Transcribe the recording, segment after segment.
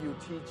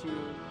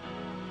teaching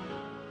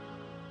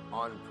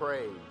on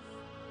praise.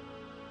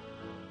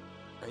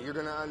 And you're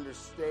going to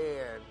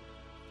understand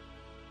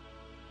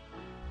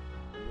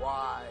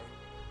why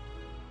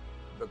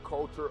the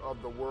culture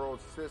of the world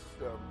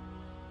system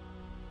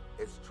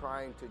is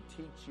trying to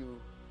teach you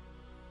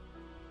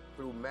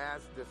through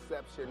mass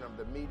deception of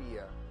the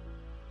media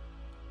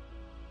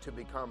to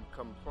become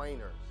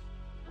complainers.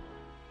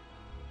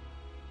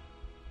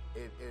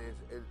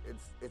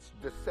 It's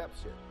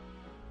deception,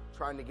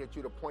 trying to get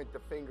you to point the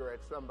finger at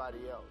somebody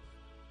else.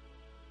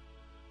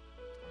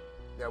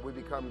 That we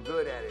become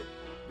good at it,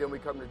 then we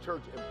come to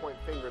church and point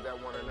fingers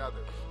at one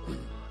another.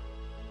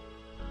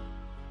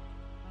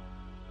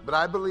 But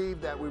I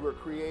believe that we were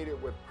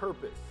created with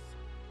purpose.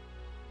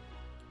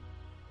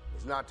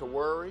 It's not to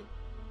worry.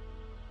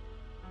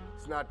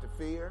 It's not to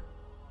fear.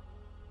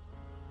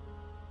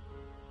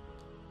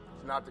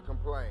 It's not to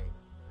complain.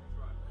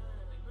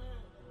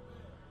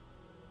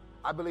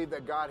 I believe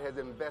that God has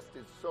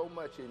invested so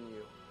much in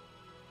you.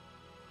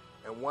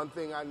 And one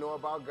thing I know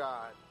about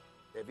God,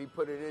 if he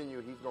put it in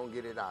you, he's going to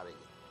get it out of you.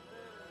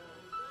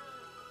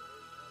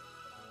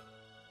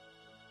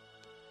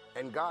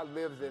 And God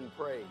lives in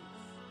praise.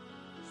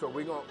 So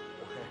we're going to,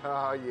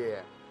 oh yeah.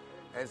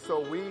 And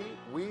so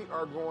we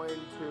are going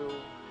to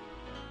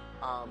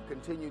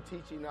continue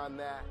teaching on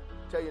that.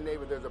 Tell your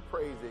neighbor there's a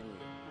praise in you.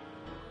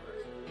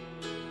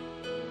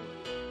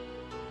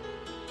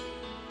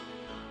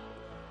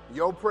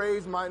 Your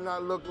praise might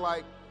not look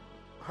like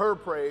her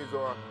praise,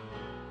 or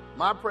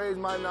my praise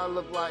might not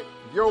look like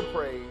your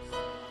praise,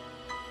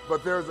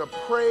 but there's a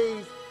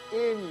praise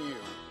in you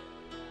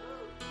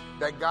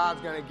that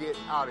God's going to get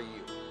out of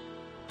you.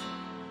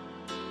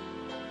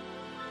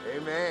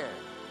 Amen.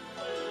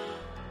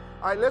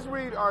 All right, let's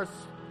read our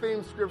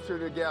theme scripture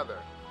together.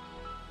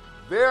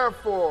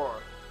 Therefore,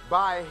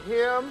 by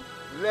him,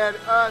 let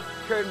us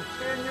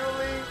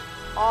continually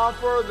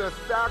offer the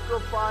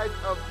sacrifice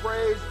of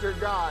praise to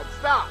God.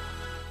 Stop.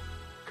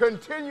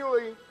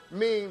 Continually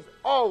means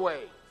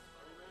always.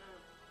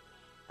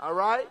 All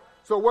right?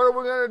 So what are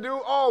we going to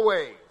do?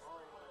 Always.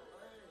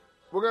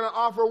 We're going to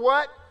offer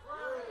what?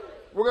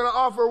 We're going to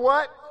offer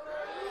what?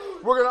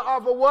 We're going to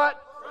offer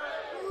what?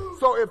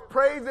 So if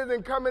praise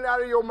isn't coming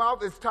out of your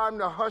mouth, it's time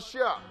to hush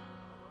up.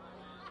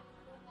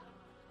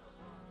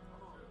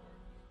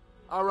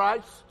 All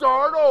right?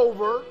 Start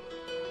over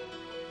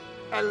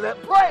and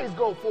let praise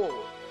go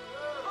forward.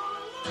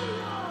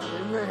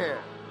 Amen.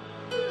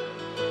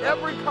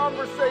 Every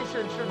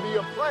conversation should be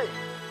a praise.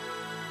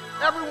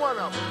 Every one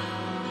of them.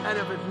 And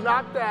if it's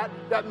not that,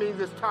 that means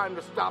it's time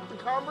to stop the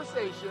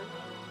conversation,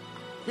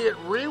 hit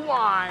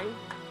rewind,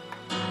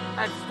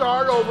 and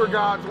start over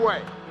God's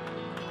way.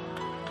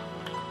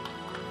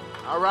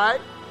 All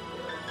right?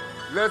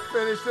 Let's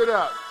finish it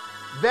up.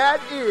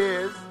 That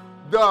is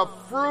the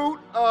fruit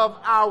of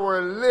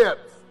our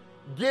lips,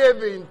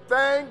 giving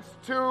thanks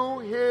to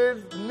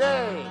his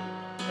name.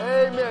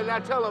 Amen. Now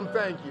tell him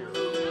thank you.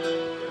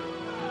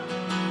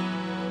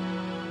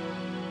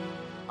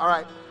 All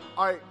right.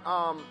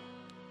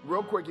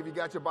 Real quick, if you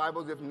got your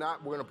Bibles, if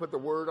not, we're going to put the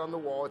word on the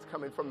wall. It's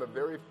coming from the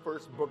very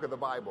first book of the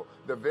Bible,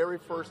 the very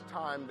first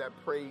time that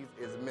praise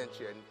is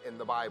mentioned in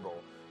the Bible.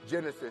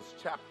 Genesis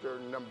chapter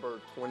number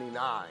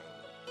 29.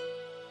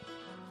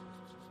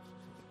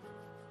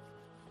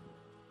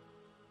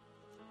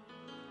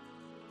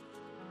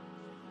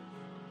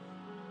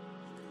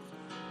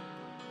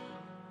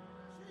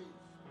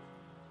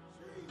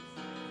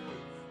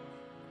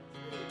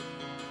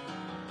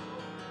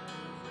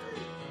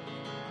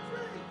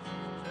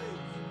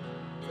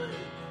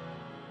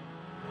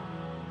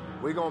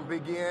 We're going to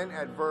begin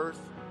at verse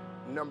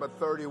number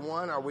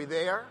 31. Are we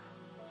there?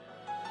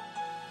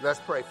 Let's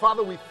pray.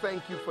 Father, we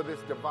thank you for this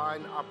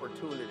divine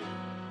opportunity.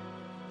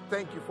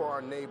 Thank you for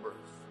our neighbors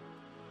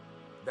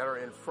that are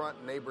in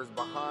front, neighbors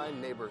behind,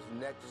 neighbors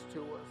next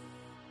to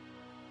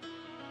us.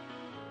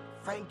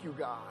 Thank you,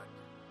 God,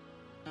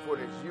 for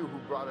it is you who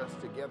brought us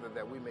together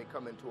that we may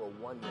come into a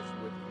oneness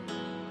with you,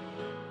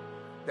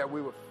 that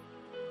we will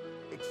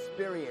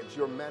experience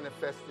your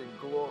manifested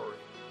glory.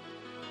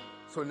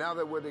 So now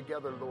that we're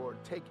together, Lord,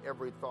 take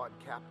every thought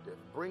captive.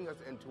 Bring us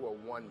into a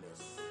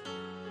oneness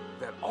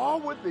that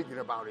all we're thinking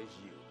about is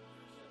you,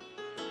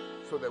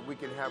 so that we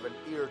can have an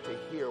ear to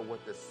hear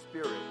what the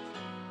Spirit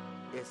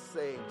is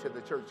saying to the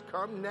church.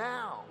 Come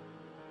now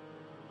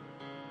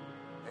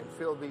and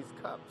fill these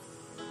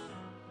cups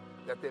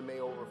that they may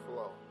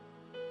overflow.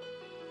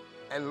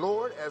 And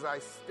Lord, as I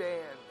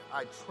stand,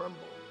 I tremble,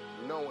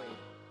 knowing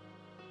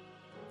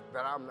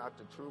that I'm not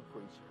the true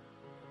preacher.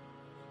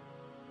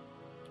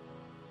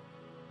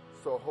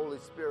 So, Holy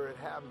Spirit,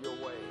 have your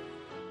way.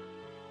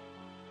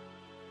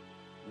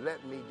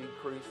 Let me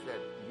decrease that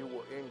you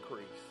will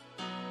increase,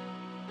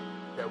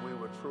 that we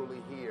will truly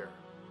hear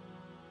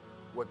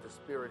what the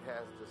Spirit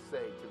has to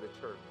say to the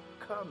church.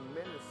 Come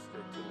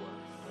minister to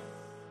us,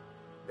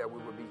 that we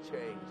will be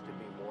changed to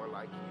be more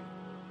like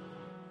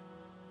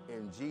you.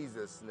 In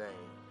Jesus'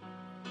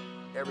 name,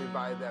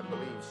 everybody that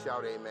believes,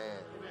 shout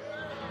amen.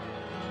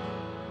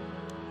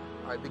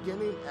 All right,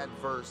 beginning at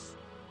verse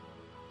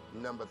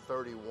number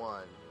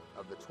 31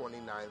 of the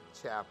 29th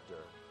chapter.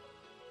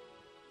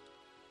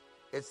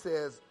 It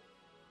says,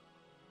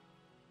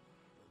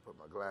 put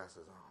my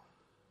glasses on.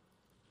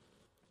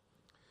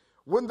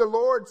 When the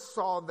Lord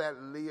saw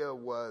that Leah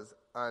was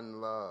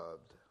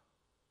unloved,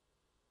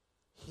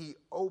 he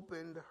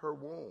opened her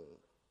womb.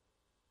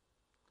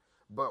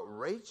 But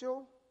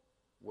Rachel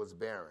was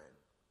barren.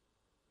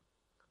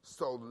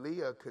 So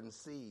Leah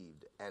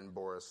conceived and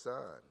bore a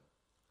son.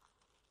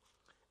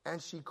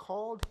 And she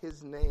called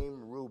his name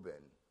Reuben,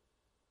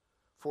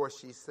 for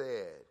she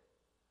said,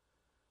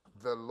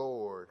 the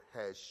Lord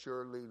has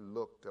surely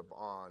looked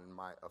upon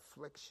my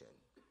affliction.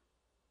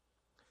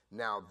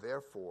 Now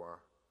therefore,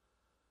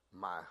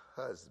 my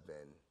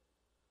husband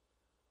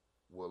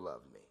will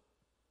love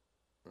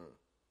me.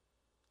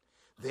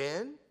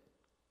 Then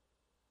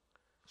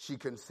she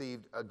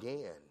conceived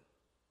again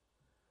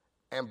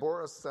and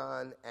bore a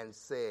son and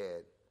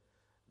said,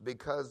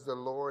 because the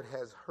Lord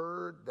has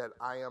heard that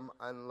I am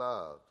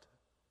unloved,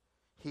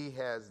 he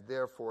has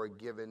therefore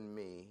given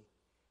me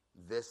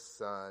this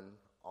son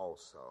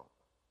also.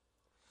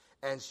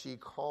 And she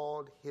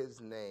called his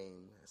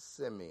name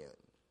Simeon.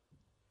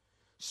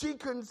 She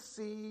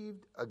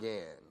conceived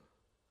again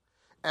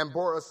and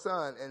bore a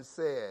son and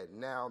said,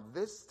 now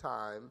this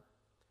time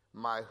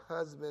my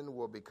husband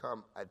will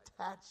become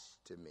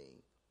attached to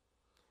me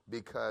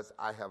because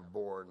I have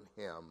borne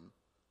him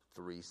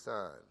 3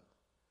 sons.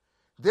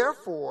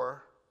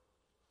 Therefore,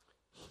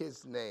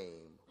 his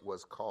name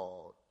was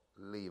called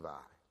Levi.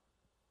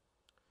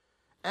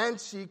 And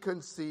she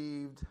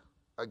conceived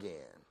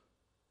again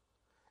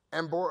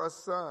and bore a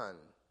son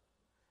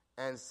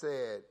and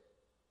said,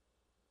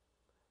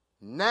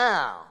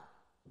 now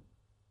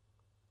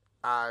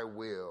I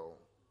will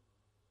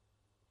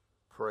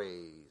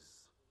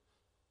praise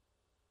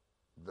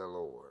the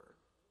Lord.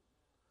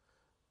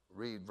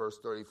 Read verse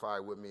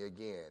 35 with me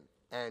again.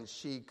 And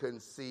she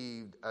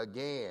conceived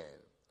again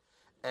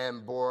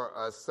and bore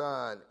a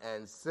son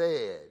and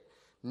said,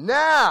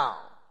 now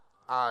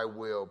I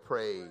will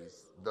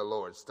praise the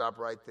Lord. Stop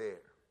right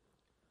there.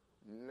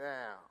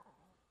 Now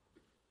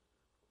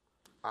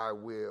I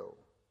will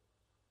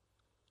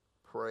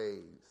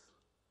praise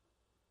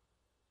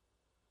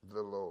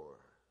the Lord.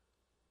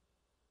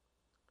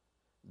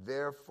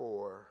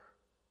 Therefore,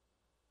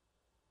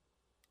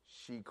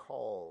 she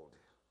called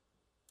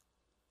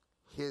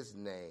his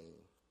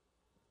name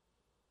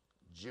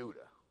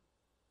Judah.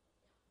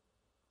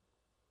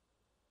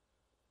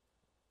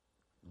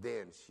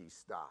 Then she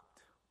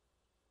stopped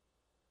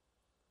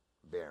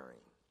bearing.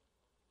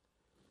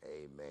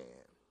 Amen.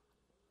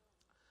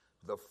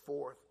 The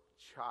 4th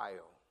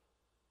child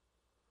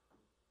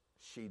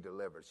she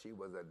delivered. She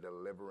was a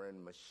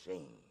delivering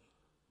machine.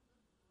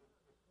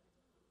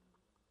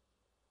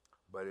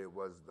 But it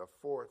was the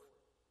 4th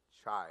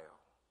child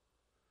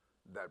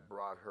that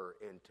brought her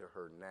into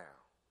her now.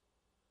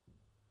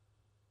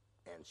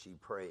 And she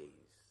praised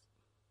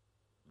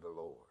the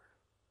Lord.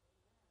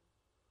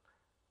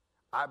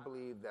 I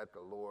believe that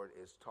the Lord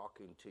is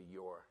talking to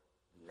your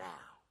now.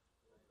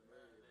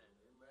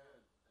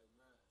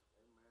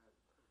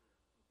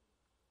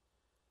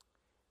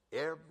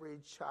 Every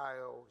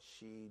child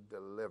she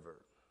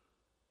delivered,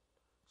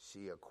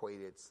 she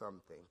equated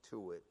something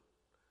to it.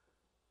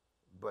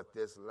 But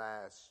this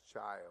last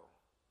child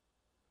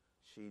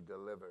she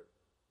delivered,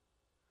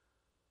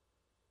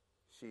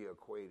 she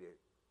equated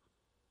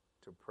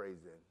to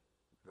praising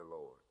the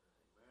Lord.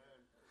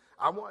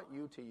 I want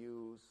you to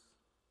use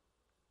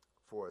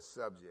for a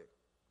subject,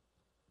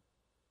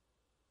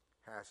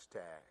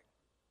 hashtag,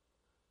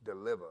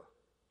 deliver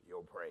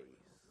your praise.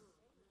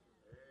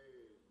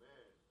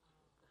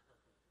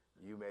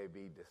 You may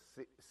be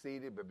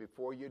seated, but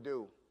before you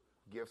do,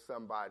 give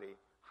somebody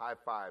high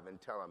five and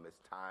tell them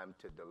it's time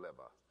to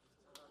deliver.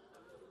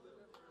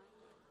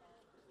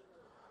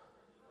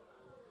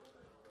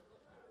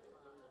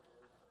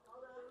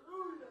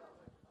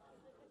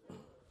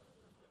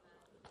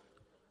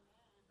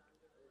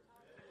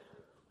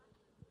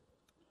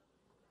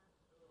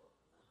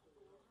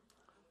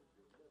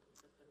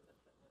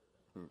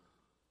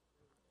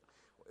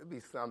 It'd be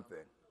something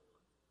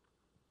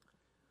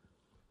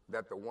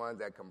that the ones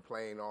that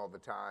complain all the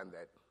time,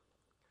 that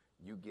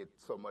you get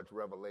so much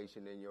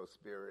revelation in your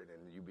spirit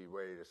and you be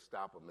ready to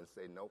stop them and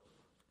say, nope,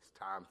 it's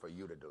time for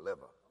you to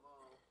deliver.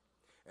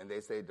 And they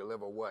say,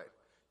 deliver what?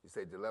 You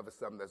say, deliver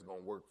something that's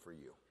going to work for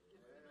you.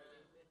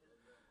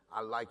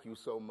 I like you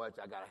so much,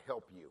 I got to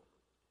help you.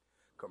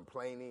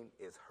 Complaining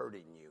is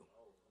hurting you.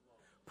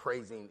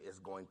 Praising is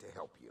going to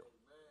help you.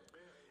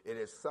 It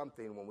is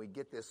something when we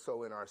get this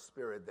so in our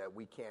spirit that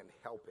we can't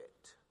help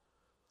it.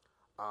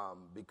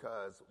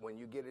 Because when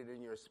you get it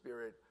in your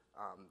spirit,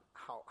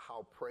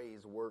 how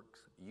praise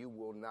works, you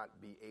will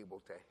not be able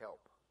to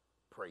help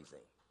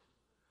praising.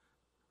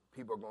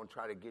 People are going to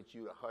try to get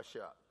you to hush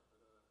up.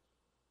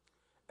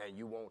 And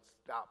you won't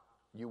stop.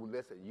 You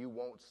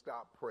won't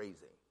stop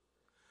praising.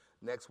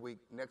 Next week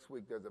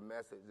there's a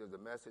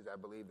message I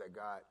believe that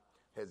God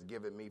has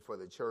given me for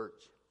the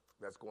church.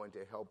 that's going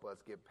to help us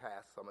get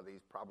past some of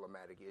these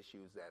problematic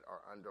issues that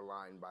are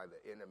underlined by the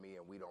enemy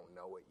and we don't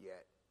know it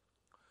yet.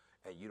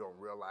 And you don't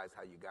realize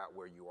how you got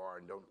where you are,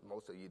 and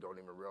most of you don't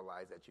even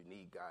realize that you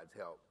need God's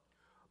help.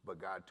 But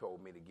God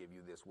told me to give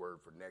you this word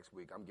for next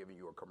week. I'm giving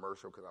you a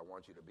commercial because I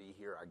want you to be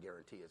here. I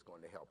guarantee it's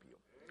going to help you.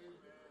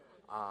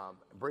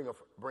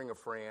 Bring a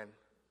friend,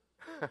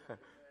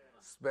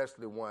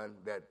 especially one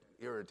that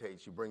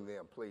irritates you. Bring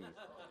them, please.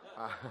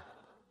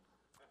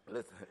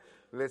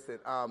 Listen.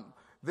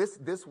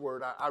 This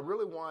word, I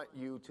really want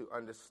you to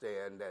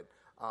understand that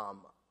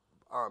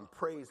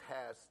praise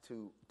has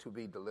to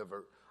be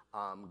delivered.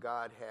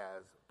 God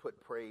has put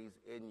praise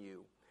in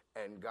you,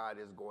 and God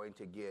is going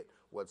to get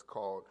what's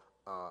called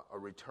a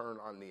return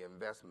on the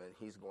investment.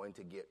 He's going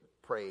to get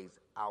praise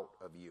out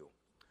of you.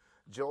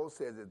 Joel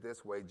says it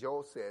this way.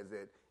 Joel says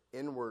that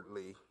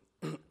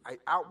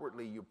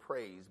outwardly you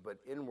praise, but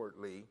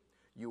inwardly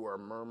you are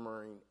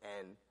murmuring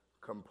and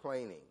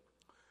complaining.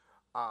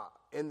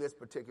 In this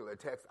particular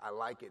text, I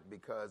like it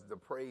because the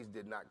praise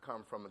did not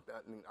come from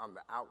on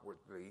the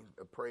outwardly.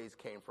 The praise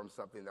came from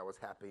something that was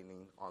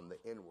happening on the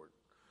inward.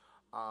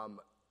 I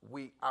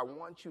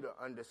want you to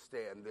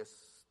understand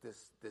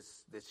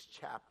this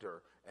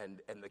chapter and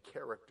the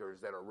characters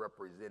that are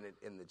represented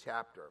in the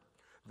chapter.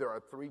 There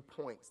are 3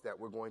 points that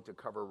we're going to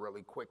cover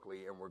really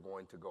quickly, and we're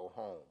going to go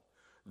home.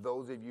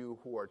 Those of you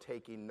who are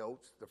taking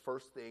notes, the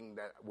first thing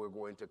that we're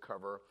going to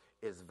cover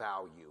is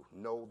value.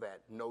 Know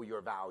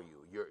your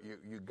value.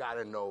 You got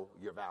to know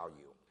your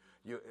value.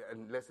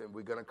 And listen,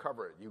 we're going to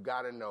cover it. You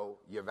got to know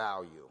your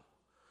value.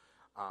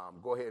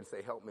 Go ahead and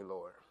say, "Help me,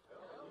 Lord."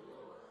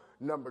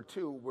 Number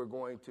 2, we're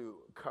going to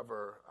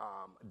cover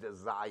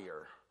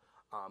desire,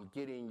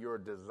 getting your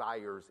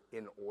desires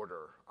in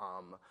order.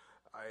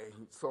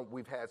 So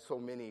we've had so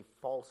many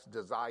false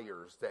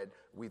desires that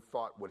we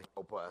thought would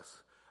help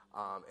us.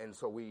 And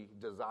so we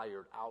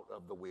desired out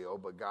of the will,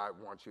 but God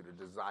wants you to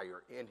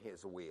desire in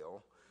his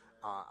will.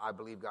 I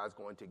believe God's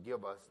going to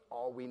give us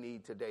all we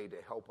need today to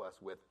help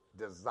us with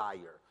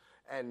desire.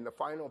 And the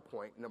final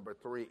point, number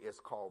 3, is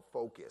called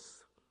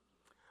focus.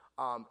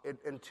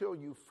 Until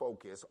you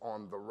focus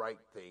on the right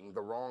thing,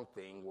 the wrong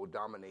thing will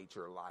dominate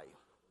your life.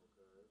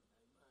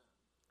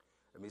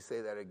 Let me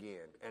say that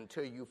again.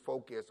 Until you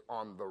focus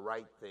on the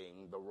right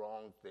thing, the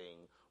wrong thing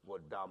will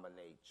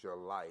dominate your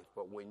life.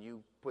 But when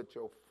you put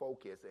your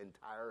focus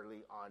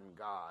entirely on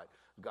God,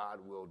 God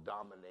will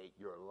dominate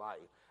your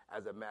life.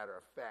 As a matter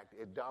of fact,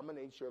 it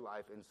dominates your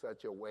life in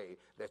such a way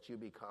that you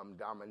become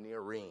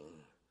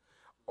domineering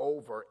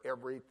over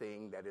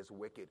everything that is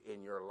wicked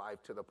in your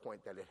life to the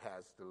point that it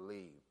has to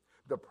leave.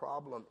 The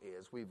problem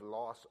is we've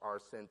lost our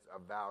sense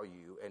of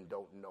value and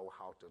don't know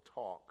how to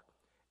talk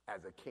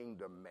as a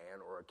kingdom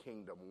man or a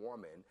kingdom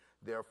woman.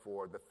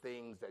 Therefore, the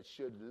things that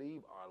should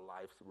leave our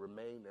lives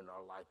remain in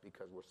our life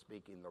because we're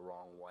speaking the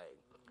wrong way.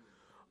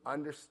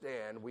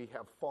 Understand, we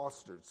have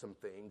fostered some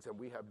things, and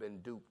we have been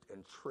duped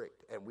and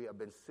tricked, and we have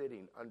been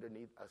sitting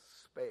underneath a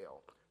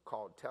spell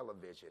called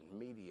television,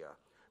 media.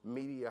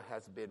 Media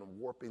has been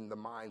warping the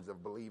minds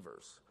of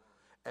believers.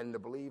 And the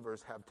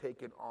believers have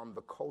taken on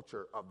the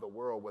culture of the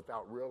world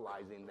without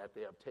realizing that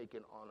they have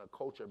taken on a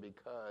culture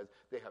because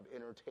they have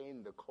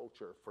entertained the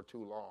culture for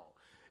too long.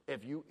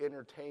 If you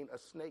entertain a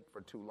snake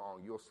for too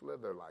long, you'll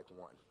slither like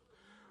one.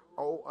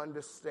 Oh,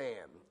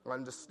 understand.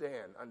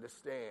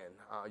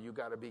 You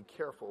got to be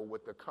careful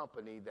with the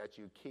company that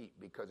you keep,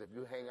 because if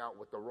you hang out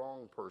with the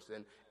wrong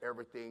person,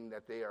 everything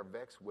that they are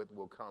vexed with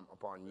will come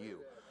upon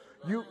you.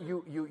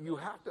 You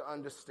have to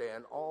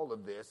understand all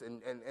of this,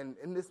 and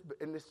in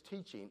this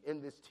teaching,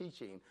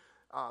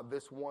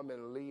 this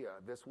woman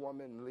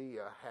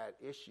Leah had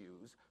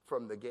issues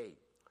from the gate.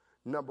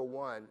 Number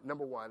one,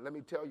 let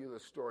me tell you the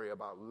story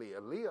about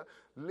Leah.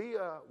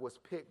 Leah was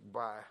picked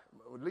by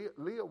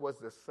Leah was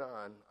the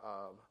son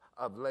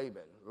of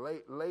Laban.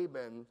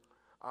 Laban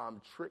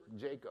tricked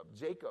Jacob.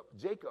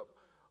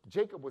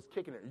 Jacob was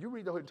kicking it. You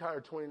read the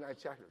entire 29th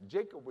chapter.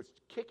 Jacob was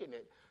kicking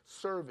it,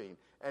 serving,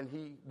 and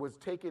he was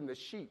taking the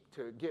sheep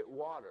to get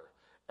water.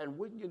 And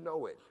wouldn't you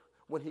know it,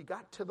 when he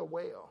got to the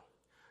well,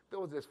 there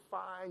was this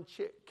fine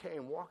chick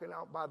came walking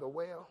out by the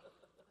well.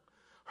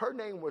 Her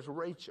name was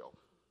Rachel.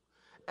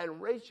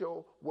 And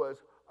Rachel was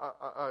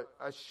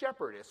a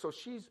shepherdess, so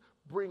she's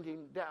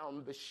bringing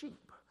down the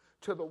sheep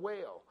to the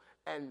well.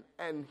 And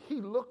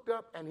he looked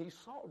up and he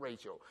saw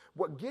Rachel.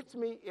 What gets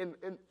me in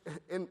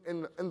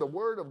the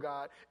Word of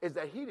God is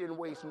that he didn't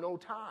waste no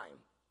time.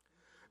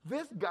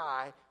 This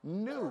guy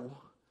knew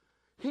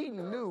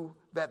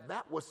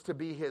that was to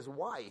be his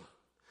wife.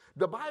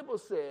 The Bible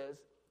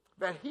says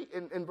that he,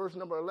 in verse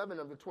number 11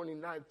 of the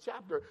 29th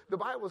chapter, the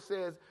Bible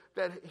says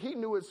that he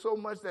knew it so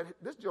much that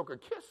this joker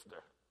kissed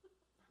her.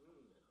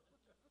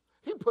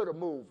 He put a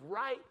move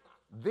right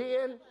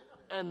then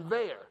and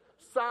there.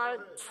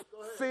 Signed,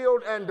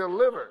 sealed, and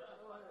delivered.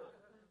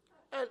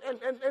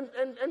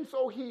 And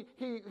so he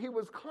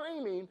was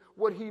claiming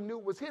what he knew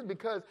was his,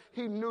 because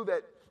he knew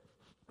that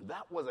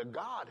was a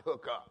God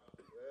hookup.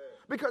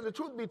 Because the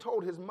truth be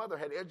told, his mother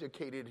had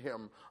educated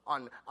him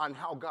on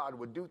how God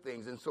would do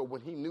things. And so when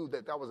he knew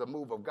that that was a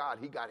move of God,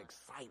 he got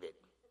excited.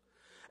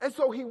 And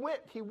so he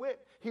went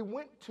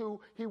to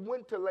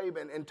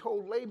Laban and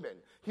told Laban,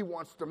 I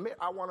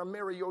want to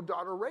marry your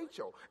daughter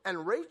Rachel.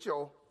 And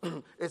Rachel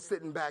is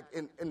sitting back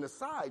in the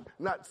side,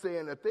 not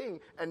saying a thing.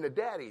 And the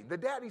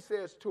daddy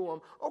says to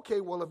him,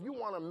 okay, well, if you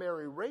want to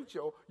marry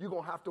Rachel, you're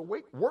going to have to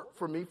work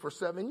for me for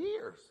 7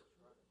 years.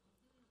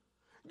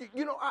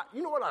 You know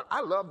what? I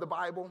love the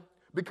Bible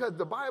because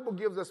the Bible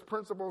gives us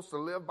principles to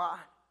live by.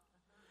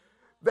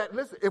 That,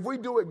 listen, if we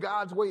do it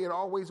God's way, it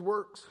always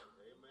works.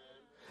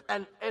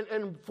 And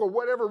for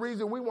whatever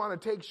reason, we want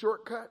to take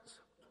shortcuts.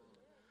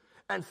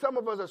 And some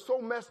of us are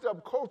so messed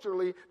up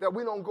culturally that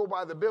we don't go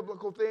by the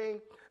biblical thing.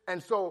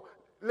 And so,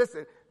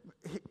 listen,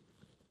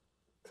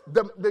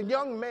 the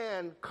young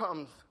man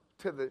comes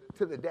to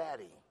the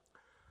daddy.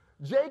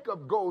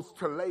 Jacob goes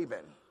to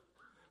Laban.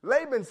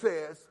 Laban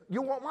says,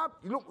 you want her?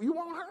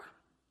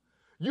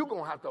 You're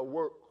going to have to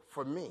work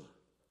for me.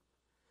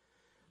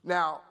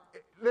 Now,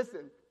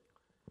 listen,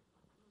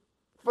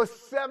 for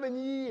 7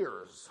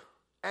 years,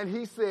 and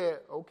he said,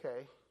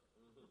 okay.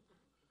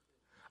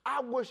 I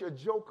wish a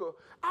joker,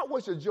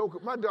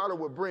 my daughter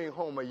would bring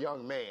home a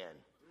young man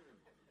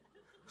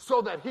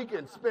so that he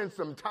can spend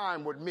some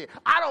time with me.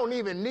 I don't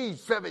even need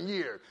 7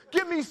 years.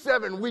 Give me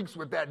 7 weeks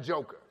with that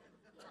joker.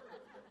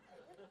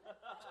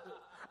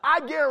 I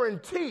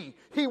guarantee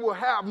he will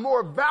have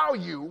more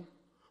value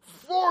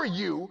for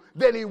you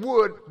than he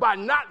would by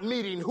not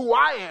meeting who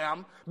I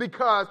am,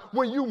 because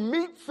when you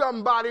meet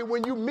somebody,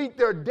 when you meet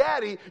their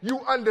daddy, you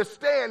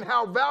understand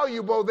how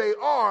valuable they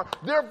are.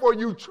 Therefore,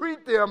 you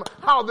treat them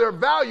how they're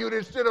valued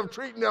instead of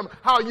treating them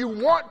how you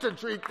want to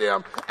treat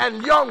them.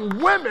 And young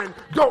women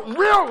don't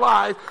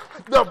realize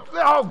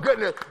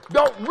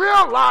don't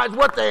realize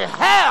what they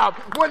have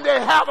when they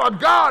have a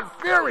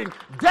God-fearing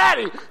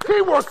daddy.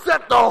 He will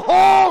set the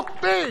whole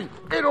thing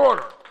in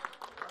order.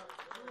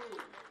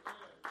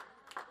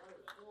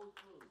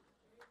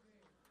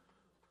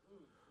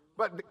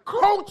 But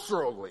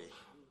culturally,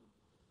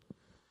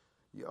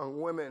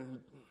 young women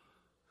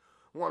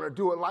want to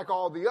do it like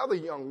all the other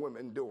young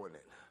women doing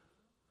it.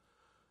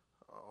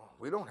 Oh,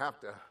 we don't have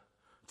to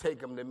take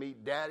them to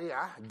meet daddy.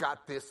 I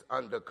got this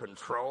under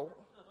control.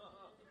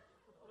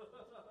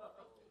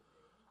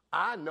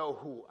 I know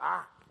who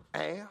I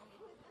am.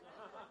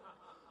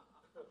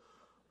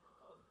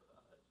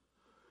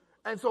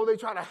 And so they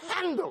try to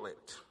handle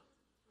it.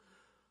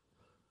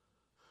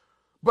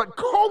 But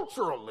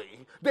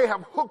culturally, they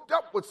have hooked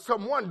up with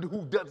someone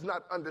who does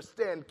not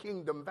understand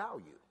kingdom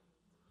value.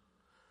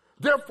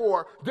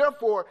 Therefore,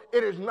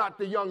 it is not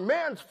the young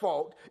man's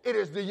fault. It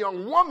is the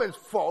young woman's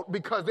fault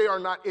because they are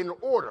not in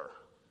order.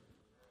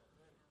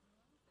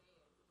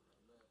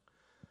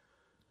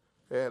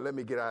 Yeah, let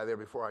me get out of there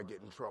before I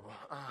get in trouble.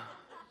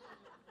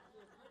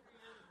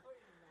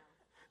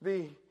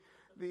 He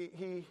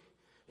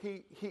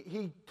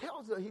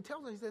tells her, he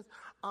says,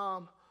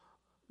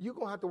 you're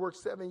going to have to work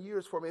 7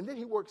 years for me. And then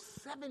he worked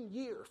 7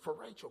 years for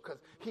Rachel because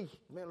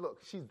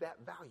look, she's that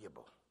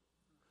valuable.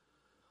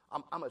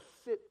 I'm going to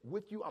sit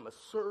with you. I'm going to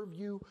serve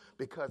you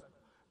because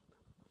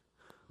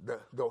the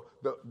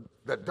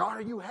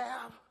daughter you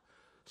have,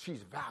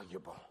 she's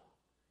valuable.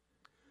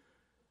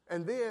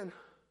 And then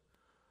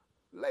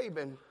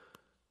Laban,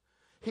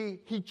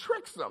 he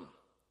tricks him.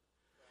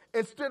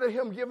 Instead of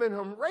him giving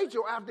him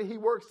Rachel after he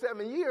worked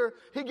 7 years,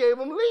 he gave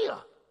him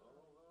Leah.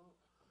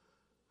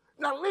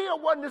 Now, Leah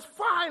wasn't as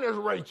fine as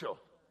Rachel.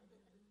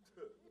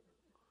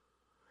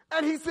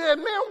 And he said,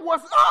 man,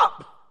 what's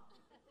up?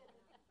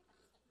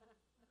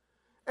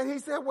 And he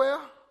said,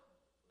 well,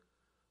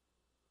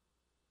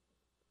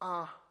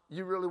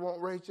 you really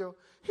want Rachel?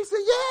 He said,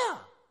 yeah.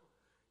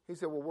 He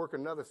said, well, work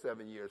another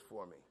 7 years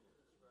for me,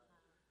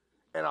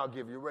 and I'll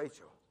give you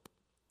Rachel.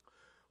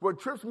 What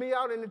trips me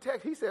out in the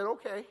text, he said,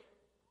 okay.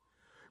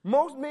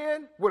 Most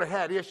men would have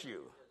had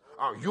issue.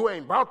 Oh, you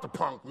ain't about to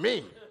punk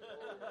me.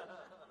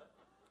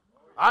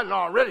 I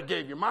already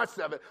gave you my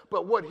 7.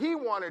 But what he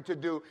wanted to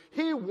do,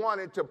 he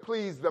wanted to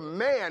please the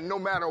man no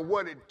matter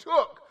what it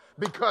took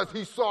because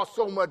he saw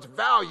so much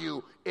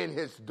value in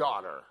his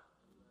daughter.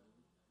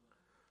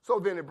 So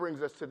then it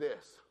brings us to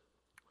this.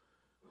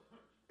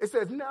 It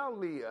says, now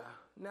Leah,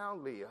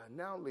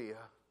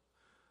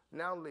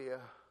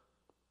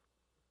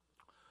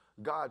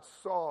 God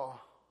saw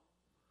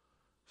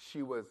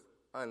she was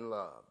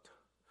unloved.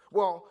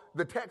 Well,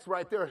 the text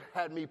right there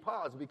had me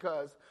pause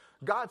because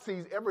God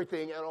sees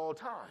everything at all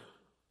times.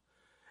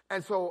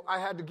 And so I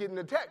had to get in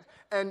the text.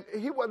 And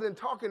he wasn't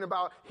talking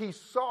about he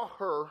saw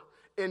her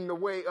in the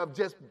way of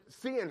just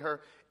seeing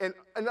her. And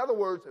in other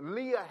words,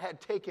 Leah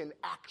had taken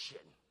action.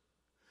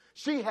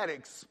 She had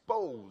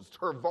exposed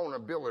her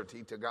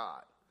vulnerability to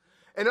God.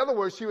 In other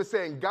words, she was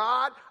saying,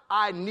 God,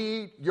 I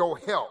need your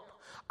help.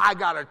 I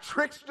got a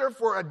trickster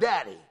for a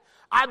daddy.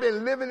 I've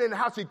been living in the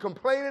house. She's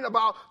complaining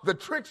about the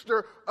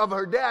trickster of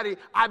her daddy.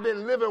 I've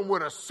been living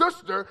with a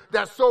sister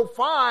that's so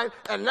fine,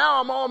 and now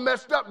I'm all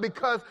messed up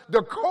because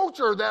the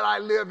culture that I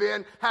live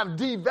in have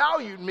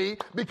devalued me,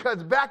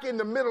 because back in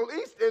the Middle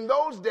East in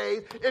those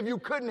days, if you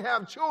couldn't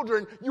have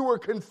children, you were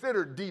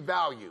considered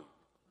devalued.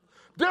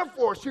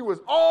 Therefore, she was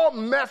all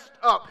messed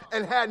up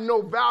and had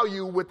no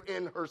value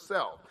within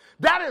herself.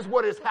 That is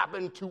what has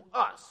happened to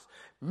us.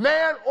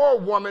 Man or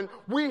woman,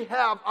 we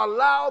have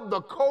allowed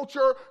the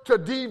culture to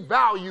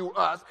devalue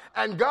us.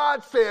 And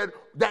God said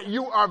that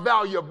you are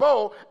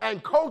valuable,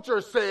 and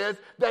culture says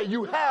that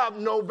you have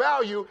no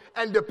value.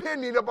 And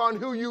depending upon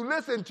who you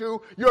listen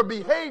to, your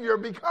behavior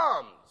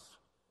becomes.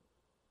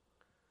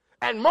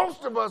 And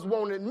most of us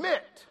won't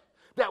admit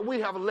that we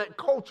have let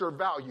culture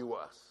value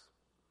us.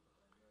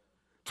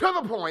 To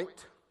the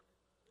point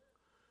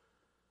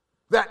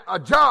that a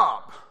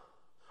job,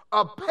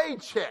 a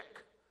paycheck,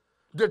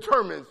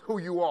 determines who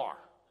you are.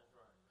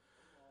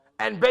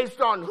 And based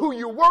on who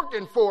you're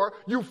working for,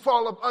 you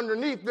fall up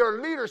underneath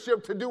their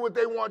leadership to do what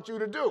they want you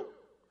to do.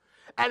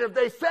 And if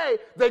they say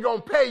they're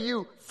going to pay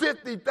you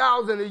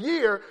 $50,000 a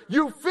year,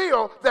 you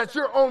feel that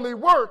you're only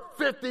worth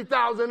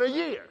 $50,000 a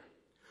year.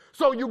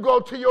 So you go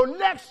to your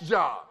next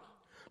job.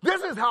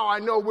 This is how I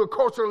know we're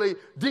culturally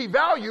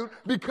devalued,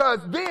 because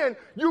then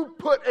you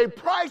put a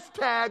price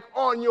tag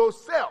on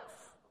yourself.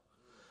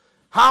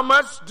 How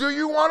much do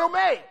you want to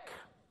make?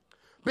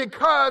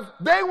 Because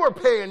they were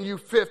paying you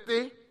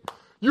 50,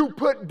 you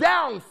put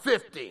down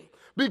 50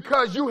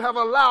 because you have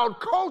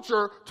allowed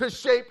culture to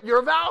shape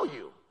your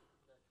value.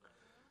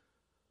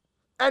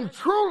 And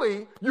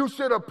truly, you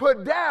should have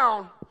put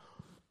down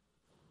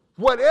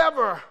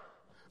whatever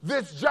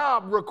this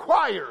job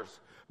requires,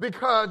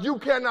 because you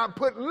cannot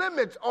put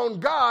limits on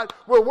God.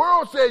 Where the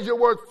world says you're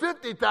worth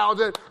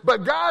 $50,000,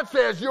 but God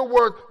says you're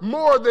worth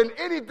more than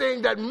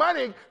anything that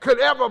money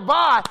could ever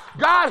buy.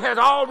 God has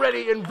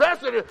already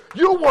invested it.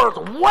 You're worth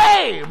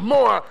way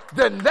more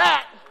than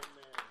that.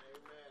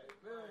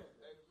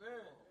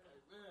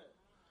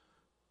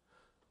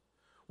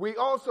 We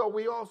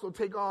also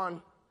take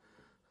on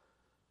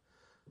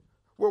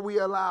where we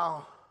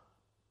allow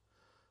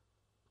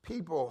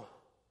people,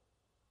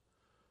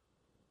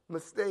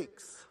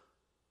 mistakes,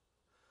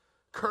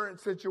 current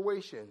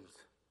situations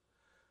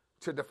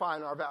to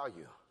define our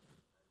value.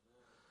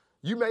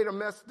 You may have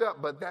messed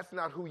up, but that's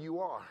not who you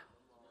are.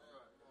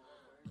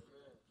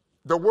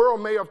 The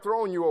world may have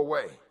thrown you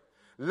away.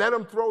 Let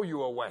them throw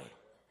you away.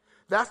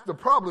 That's the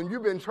problem.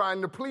 You've been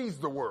trying to please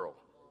the world.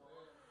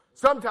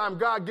 Sometimes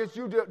God gets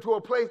you to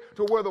a place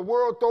to where the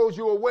world throws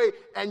you away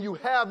and you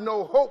have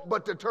no hope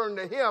but to turn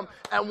to Him.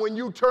 And when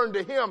you turn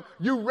to Him,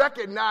 you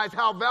recognize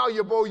how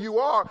valuable you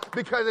are,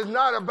 because it's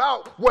not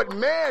about what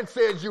man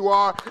says you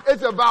are.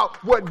 It's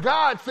about what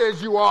God says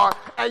you are.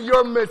 And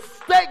your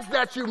mistakes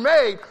that you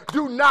made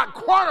do not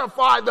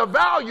quantify the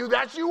value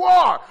that you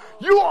are.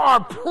 You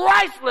are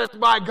priceless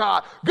by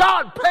God.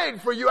 God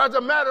paid for you. As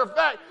a matter of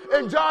fact,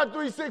 in John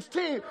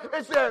 3:16,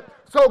 it said,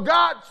 so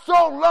God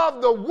so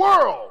loved the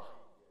world,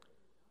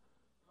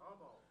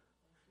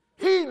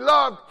 He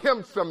loved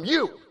Him some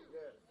you,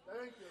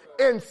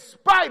 in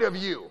spite of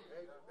you.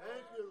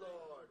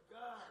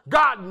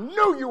 God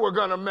knew you were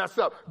going to mess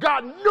up.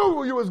 God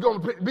knew you was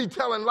going to be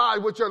telling lies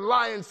with your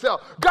lying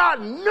self.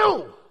 God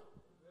knew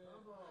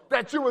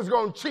that you was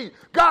going to cheat.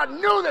 God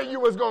knew that you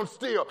was going to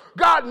steal.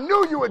 God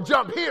knew you would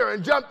jump here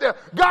and jump there.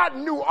 God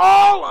knew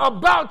all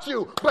about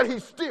you, but He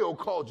still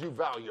called you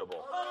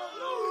valuable.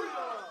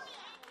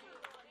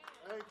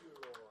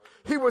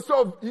 He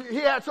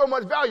had so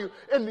much value.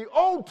 In the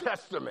Old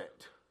Testament,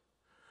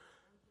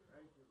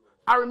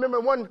 I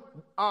remember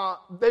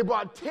they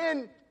bought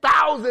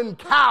 10,000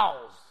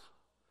 cows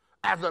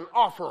as an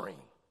offering.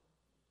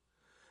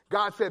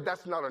 God said,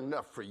 that's not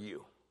enough for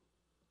you.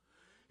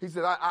 He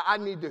said, I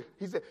need to,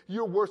 he said,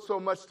 you're worth so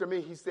much to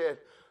me. He said,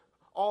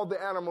 all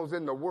the animals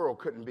in the world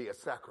couldn't be a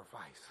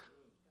sacrifice.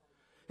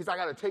 He said, I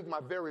got to take my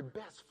very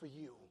best for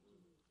you.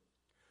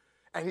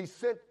 And He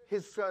sent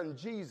His Son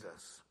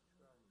Jesus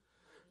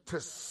to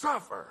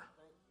suffer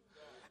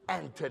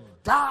and to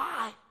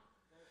die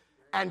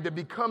and to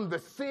become the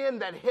sin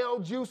that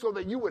held you so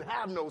that you would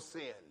have no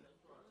sin.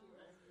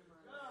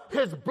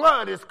 His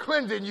blood is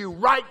cleansing you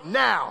right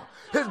now.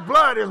 His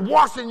blood is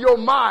washing your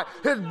mind.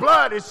 His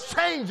blood is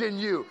changing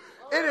you.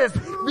 It is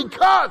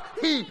because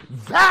He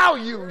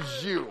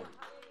values you.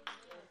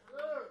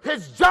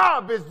 His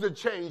job is to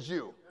change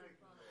you.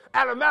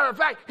 As a matter of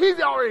fact,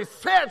 He's already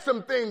said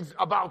some things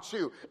about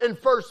you in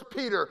 1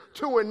 Peter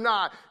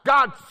 2:9.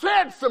 God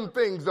said some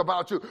things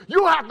about you.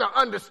 You have to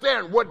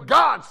understand what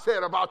God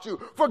said about you.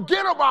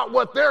 Forget about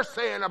what they're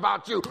saying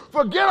about you.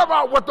 Forget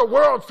about what the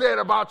world said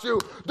about you.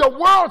 The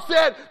world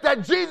said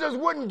that Jesus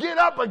wouldn't get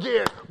up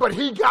again, but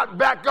He got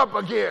back up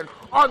again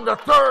on the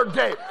third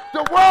day.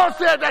 The world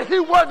said that He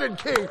wasn't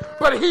king,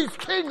 but He's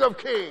King of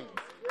Kings.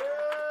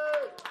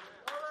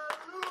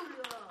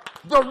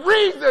 The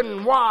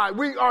reason why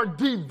we are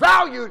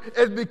devalued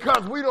is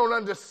because we don't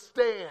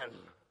understand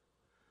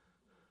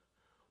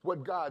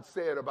what God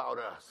said about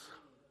us.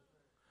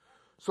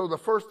 So the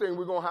first thing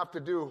we're going to have to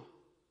do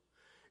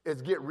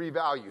is get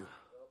revalued.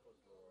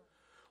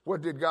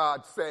 What did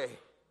God say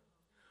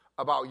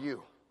about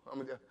you?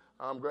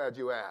 I'm glad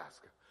you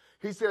asked.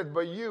 He said,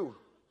 but you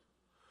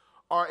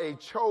are a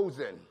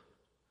chosen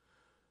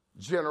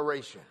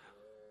generation.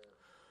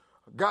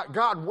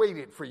 God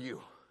waited for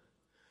you.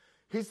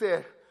 He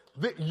said,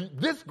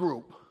 this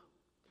group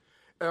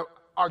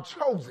are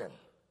chosen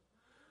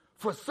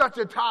for such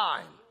a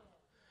time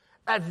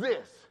as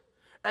this.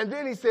 And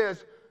then he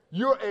says,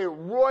 you're a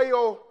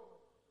royal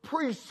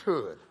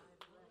priesthood.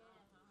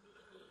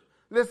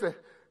 Listen,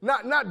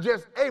 not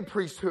just a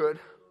priesthood,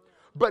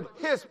 but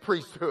his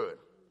priesthood.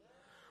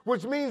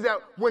 Which means that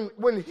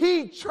when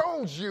he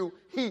chose you,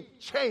 he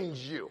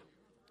changed you.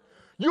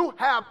 You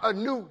have a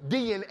new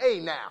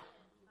DNA now.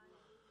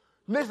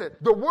 Listen,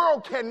 the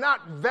world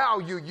cannot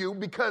value you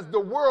because the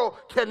world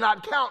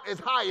cannot count as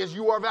high as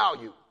you are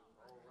valued.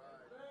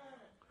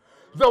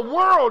 The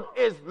world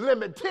is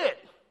limited.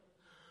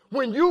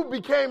 When you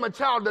became a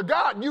child of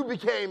God, you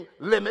became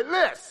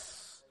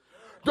limitless.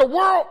 The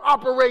world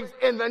operates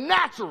in the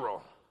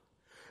natural.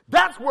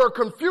 That's where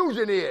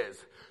confusion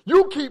is.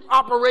 You keep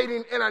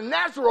operating in a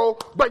natural,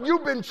 but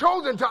you've been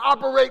chosen to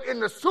operate in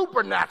the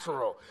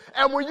supernatural.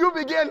 And when you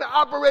begin to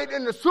operate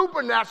in the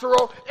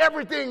supernatural,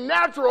 everything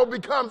natural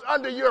becomes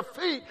under your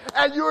feet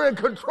and you're in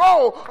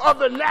control of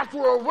the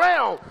natural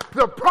realm.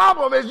 The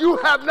problem is you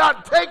have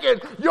not taken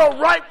your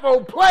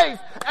rightful place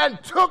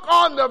and took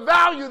on the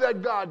value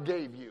that God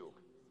gave you.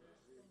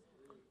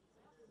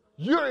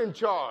 You're in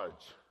charge.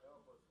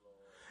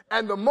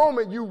 And the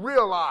moment you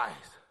realize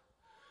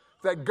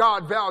that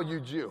God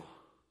valued you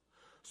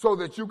so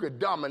that you could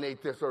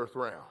dominate this earth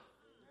realm.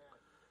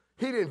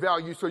 He didn't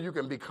value you so you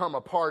can become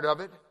a part of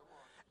it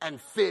and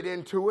fit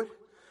into it.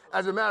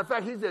 As a matter of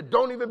fact, he said,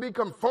 don't even be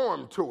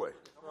conformed to it,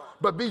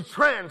 but be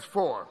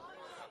transformed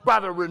by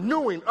the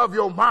renewing of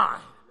your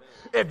mind.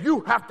 If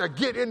you have to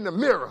get in the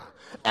mirror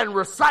and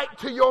recite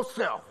to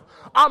yourself,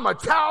 I'm a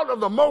child of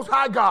the Most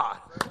High God,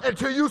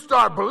 until you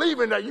start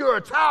believing that you're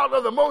a child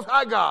of the Most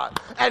High God,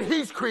 and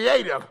he's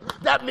creative,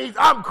 that means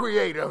I'm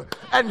creative,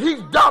 and he's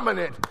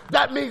dominant,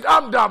 that means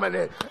I'm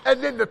dominant.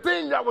 And then the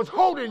thing that was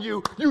holding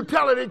you, you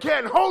tell it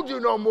can't hold you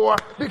no more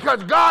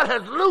because God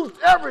has loosed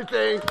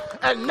everything,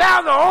 and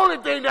now the only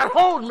thing that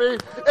holds me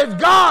is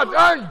God's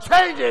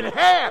unchanging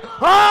hand.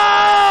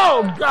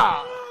 Oh,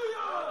 God.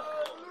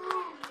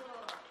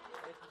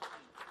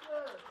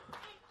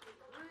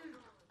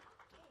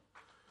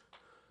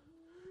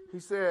 He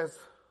says,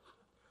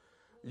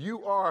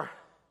 you are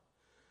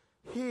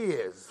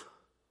his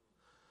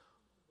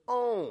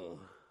own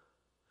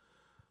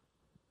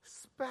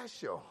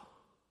special.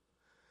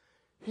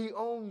 He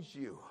owns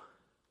you.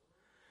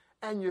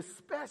 And you're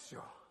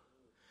special.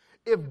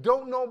 If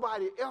don't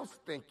nobody else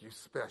think you're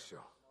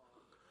special,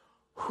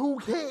 who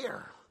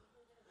cares?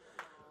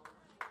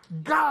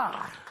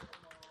 God,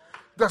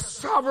 the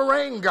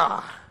sovereign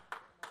God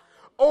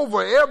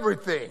over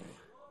everything,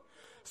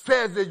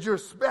 says that you're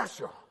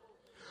special.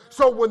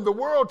 So when the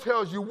world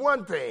tells you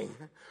one thing,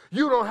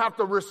 you don't have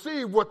to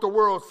receive what the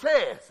world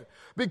says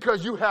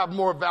because you have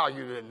more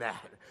value than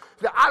that.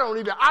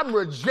 I'm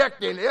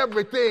rejecting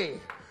everything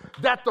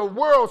that the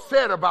world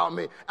said about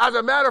me. As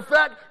a matter of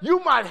fact, you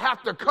might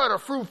have to cut a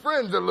few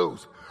friends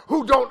loose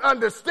who don't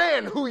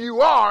understand who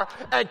you are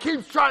and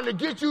keeps trying to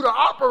get you to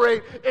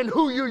operate in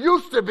who you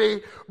used to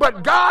be.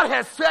 But God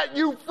has set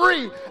you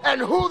free, and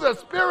who the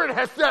Spirit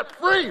has set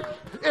free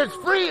is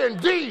free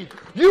indeed.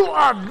 You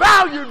are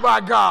valued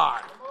by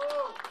God.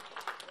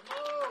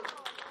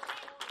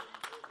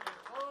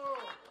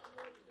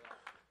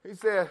 He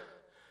said,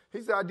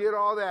 I did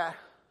all that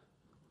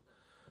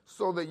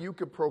so that you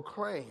could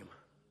proclaim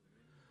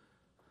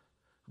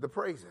the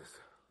praises.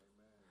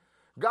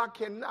 God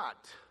cannot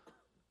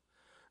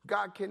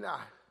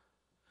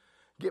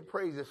get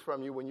praises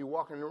from you when you're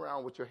walking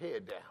around with your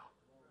head down.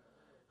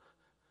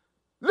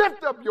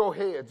 Lift up your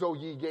heads, O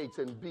ye gates,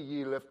 and be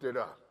ye lifted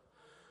up.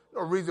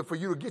 No reason for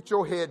you to get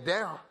your head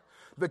down.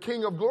 The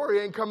King of Glory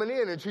ain't coming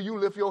in until you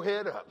lift your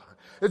head up.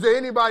 Is there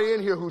anybody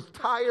in here who's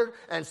tired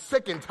and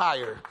sick and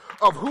tired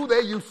of who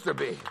they used to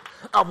be,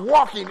 of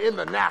walking in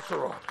the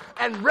natural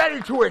and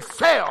ready to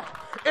excel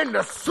in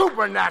the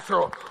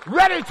supernatural,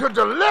 ready to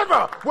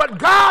deliver what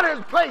God has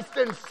placed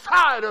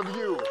inside of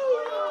you?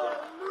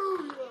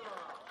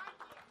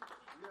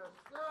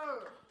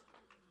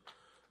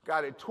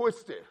 Got it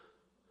twisted.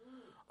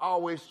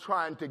 Always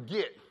trying to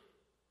get.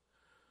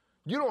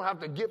 You don't have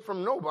to get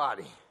from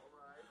nobody.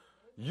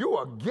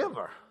 You're a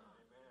giver.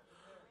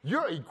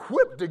 You're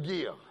equipped to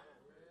give.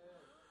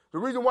 The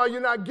reason why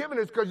you're not giving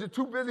is because you're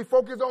too busy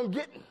focused on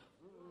getting.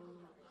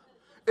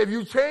 If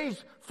you change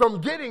from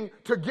getting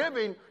to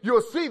giving,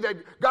 you'll see that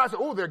God said,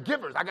 oh, they're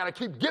givers. I got to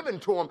keep giving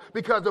to them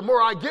because the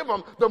more I give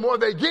them, the more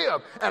they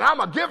give. And I'm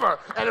a giver.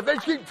 And if they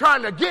keep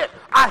trying to get,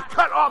 I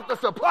cut off the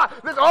supply.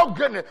 This, oh,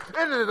 goodness,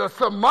 it is a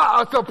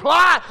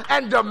supply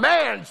and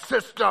demand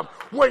system.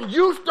 When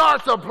you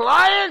start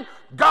supplying,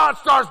 God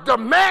starts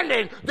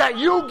demanding that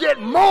you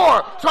get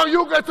more so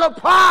you can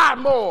supply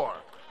more.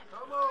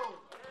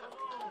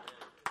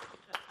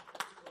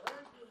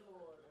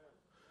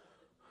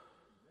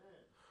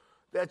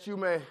 that you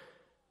may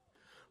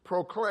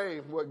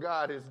proclaim what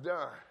God has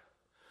done.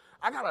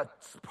 I got to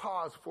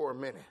pause for a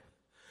minute.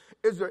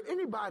 Is there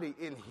anybody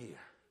in here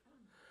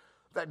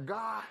that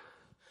God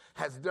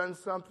has done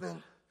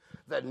something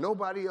that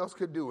nobody else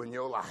could do in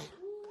your life,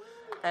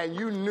 and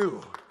you knew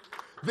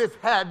this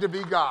had to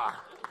be God?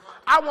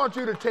 I want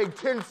you to take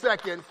 10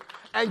 seconds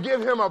and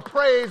give him a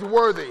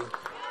praiseworthy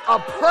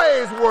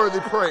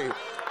praise.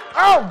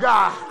 Oh,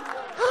 God.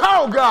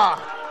 Oh,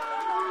 God.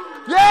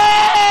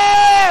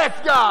 Yes,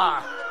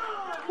 God.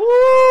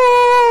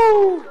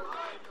 Woo!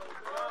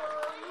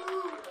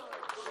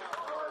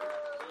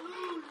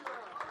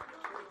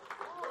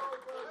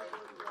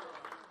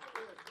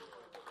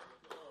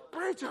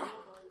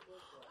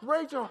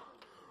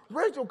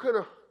 Rachel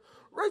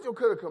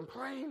could have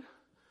complained.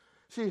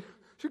 She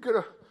could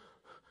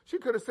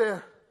have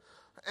said,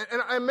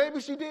 and maybe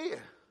she did.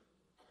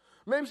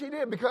 Maybe she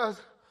did because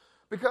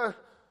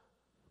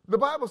the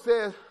Bible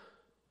says,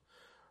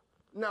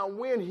 now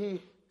when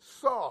he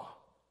saw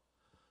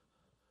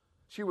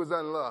she was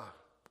unloved,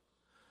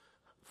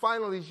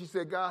 finally she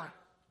said, God,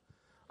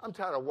 I'm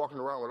tired of walking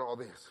around with all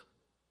this.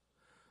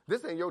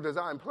 This ain't your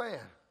design plan.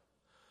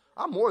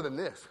 I'm more than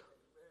this.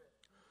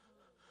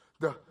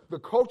 The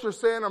culture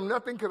saying I'm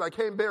nothing because I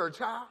can't bear a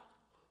child.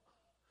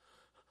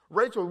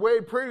 Rachel's way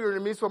prettier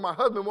than me, so my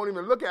husband won't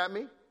even look at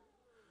me.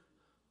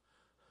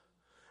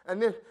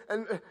 And then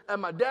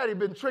and my daddy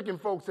been tricking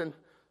folks, and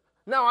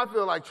now I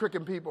feel like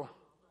tricking people.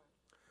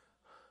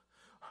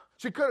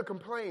 She could have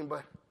complained,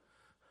 but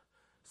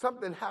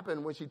something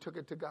happened when she took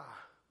it to God.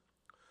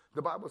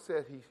 The Bible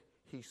says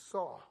he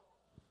saw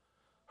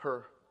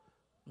her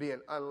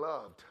being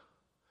unloved.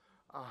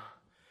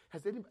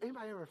 Has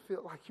anybody ever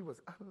felt like he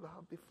was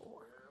unloved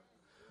before?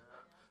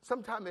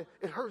 Sometimes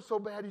it hurts so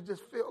bad you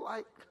just feel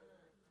like,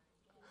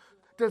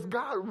 does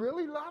God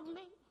really love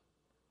me?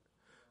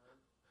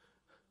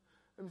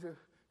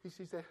 He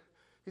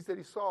said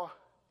he saw,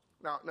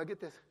 now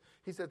get this.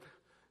 He said,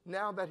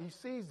 now that he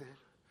sees it,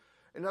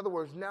 in other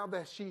words, now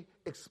that she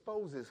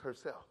exposes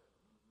herself,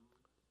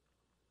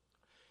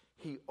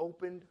 he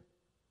opened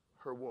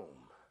her womb.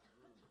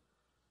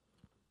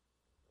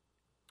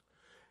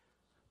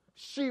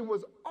 She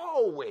was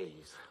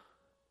always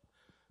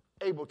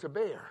able to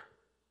bear,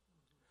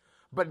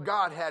 but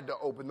God had to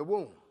open the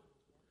womb.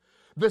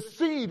 The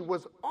seed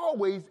was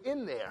always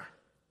in there,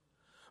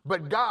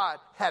 but God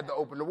had to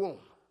open the womb.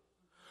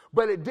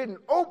 But it didn't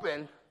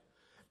open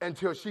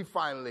until she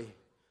finally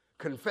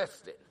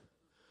confessed it.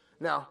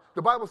 Now,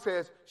 the Bible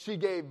says she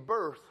gave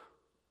birth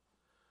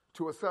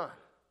to a son.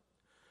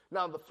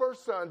 Now, the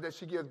first son that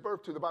she gives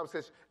birth to, the Bible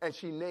says, and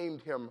she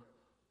named him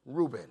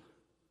Reuben.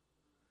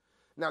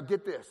 Now,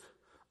 get this.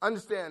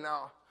 Understand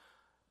now,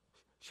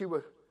 she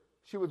was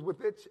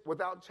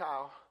without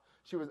child.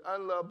 She was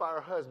unloved by her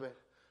husband,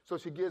 so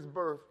she gives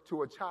birth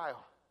to a child.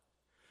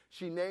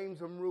 She names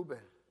him Reuben,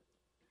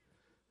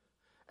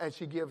 and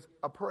she gives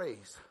a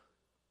praise.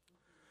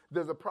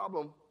 There's a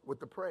problem with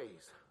the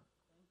praise,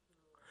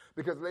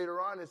 because later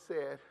on it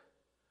said,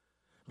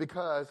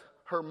 because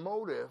her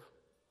motive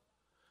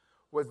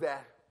was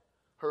that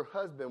her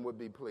husband would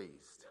be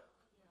pleased.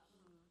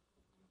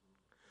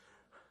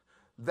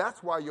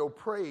 That's why your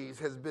praise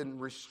has been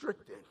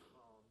restricted.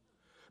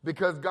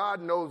 Because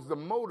God knows the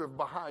motive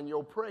behind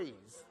your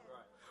praise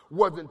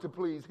wasn't to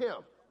please him.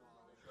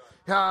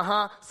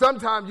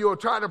 Sometimes you'll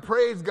try to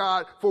praise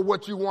God for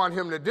what you want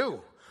him to do.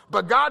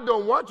 But God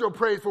don't want your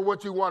praise for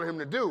what you want him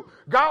to do.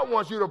 God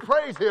wants you to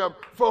praise him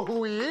for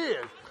who he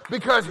is.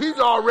 Because he's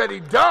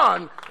already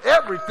done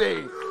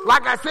everything.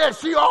 Like I said,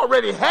 she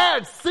already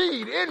had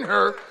seed in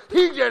her.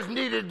 He just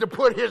needed to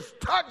put his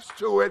touch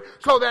to it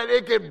so that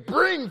it could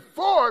bring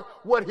forth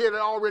what he had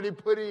already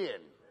put in. Amen.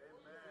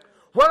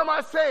 What am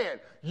I saying?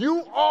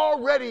 You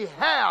already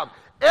have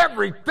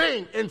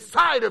everything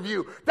inside of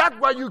you. That's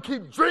why you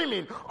keep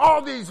dreaming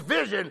all these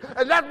visions,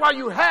 and that's why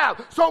you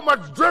have so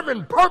much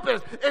driven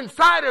purpose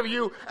inside of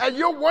you, and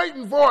you're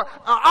waiting for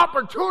an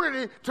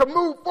opportunity to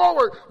move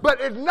forward,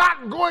 but it's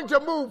not going to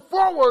move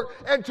forward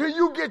until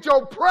you get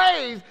your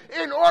praise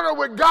in order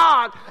with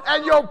God,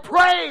 and your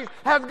praise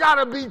has got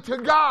to be to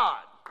God.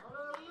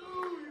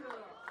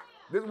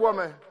 This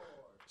woman,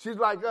 she's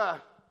like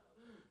us.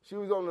 She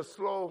was on the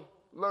slow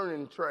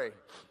learning train.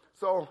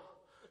 So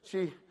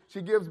she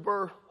gives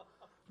birth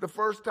the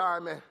first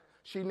time, and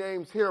she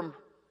names him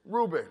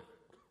Reuben.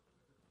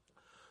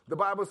 The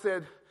Bible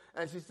said,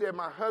 and she said,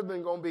 my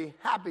husband going to be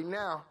happy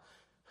now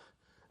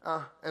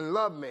and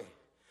love me.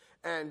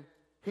 And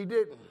he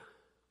didn't.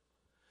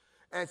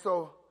 And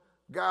so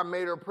God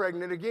made her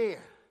pregnant again.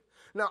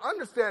 Now,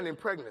 understanding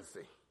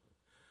pregnancy,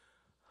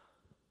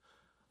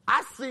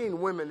 I've seen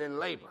women in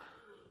labor.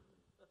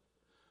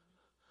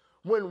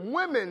 When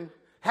women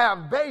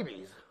have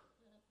babies,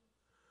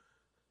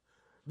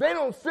 they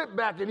don't sit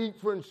back and eat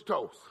French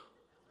toast.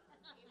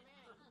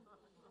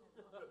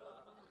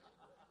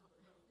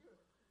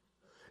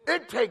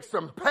 It takes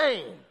some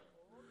pain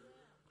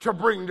to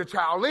bring the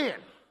child in.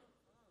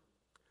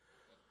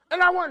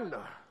 And I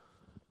wonder,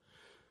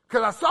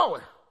 because I saw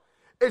it,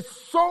 it's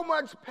so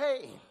much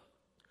pain.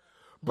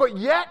 But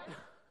yet,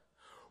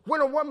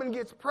 when a woman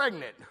gets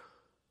pregnant,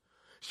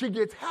 she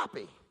gets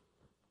happy.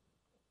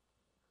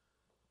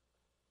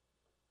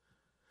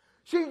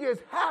 She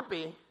gets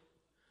happy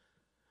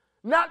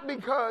not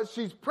because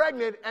she's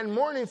pregnant and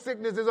morning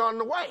sickness is on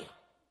the way.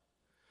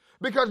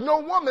 Because no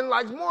woman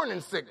likes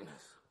morning sickness.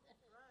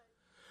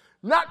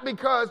 Not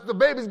because the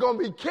baby's going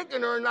to be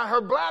kicking her and her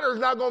bladder's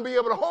not going to be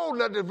able to hold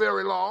nothing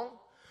very long,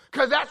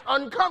 because that's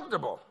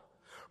uncomfortable.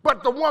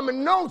 But the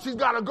woman knows she's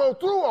got to go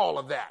through all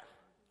of that.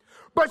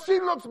 But she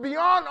looks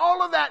beyond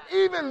all of that,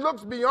 even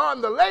looks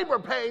beyond the labor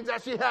pains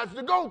that she has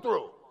to go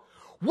through.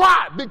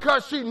 Why?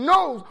 Because she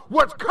knows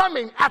what's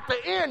coming at the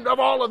end of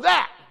all of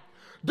that.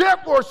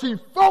 Therefore, she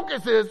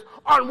focuses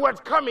on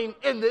what's coming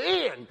in the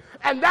end.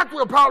 And that's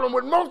the problem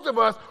with most of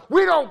us.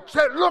 We don't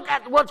look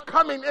at what's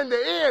coming in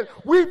the end.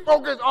 We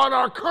focus on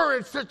our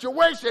current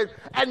situation,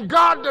 and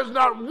God does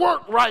not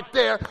work right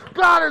there.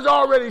 God has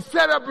already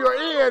set up your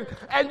end,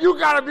 and you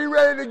got to be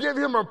ready to give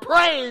him a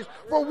praise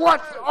for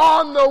what's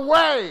on the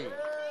way.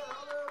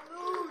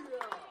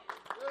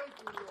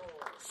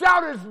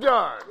 Shout, it's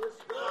done.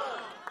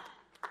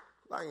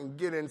 I can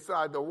get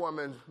inside the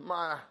woman's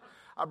mind.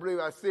 I believe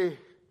I see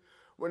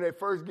when they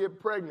first get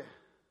pregnant,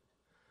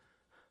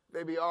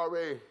 they be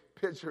already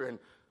picturing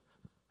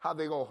how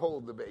they going to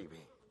hold the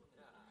baby,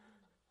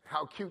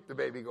 how cute the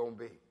baby going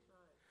to be,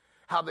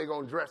 how they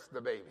going to dress the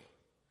baby.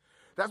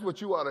 That's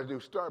what you ought to do.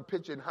 Start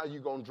picturing how you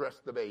going to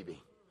dress the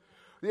baby.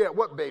 Yeah,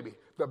 what baby?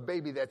 The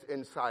baby that's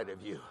inside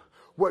of you.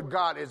 What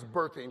God is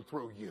birthing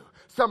through you.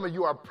 Some of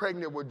you are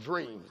pregnant with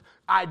dreams,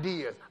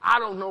 ideas. I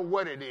don't know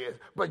what it is,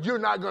 but you're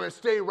not going to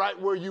stay right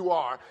where you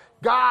are.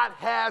 God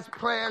has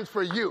plans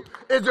for you.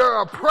 Is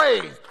there a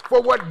praise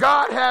for what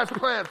God has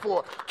planned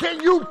for?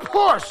 Can you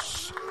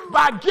push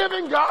by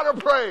giving God a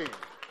praise?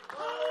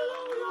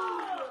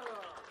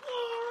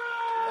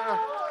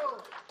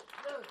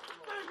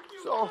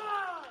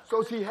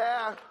 So she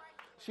has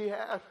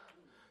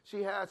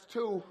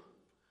two,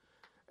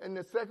 and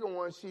the second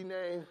one she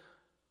named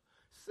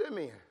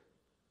Simeon.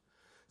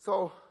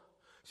 So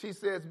she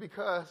says,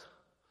 because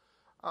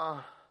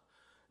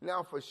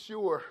now for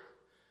sure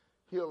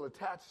he'll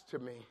attach to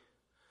me.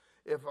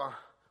 If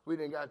we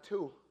didn't got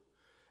two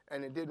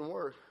and it didn't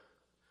work,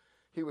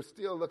 he was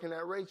still looking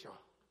at Rachel.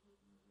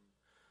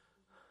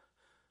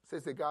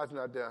 Said, God's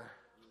not done.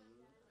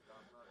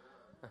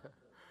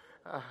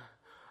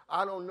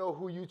 I don't know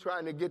who you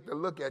trying to get to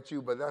look at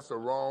you, but that's the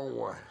wrong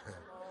one.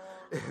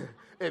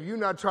 If you're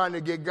not trying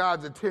to get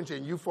God's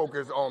attention, you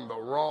focus on the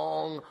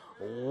wrong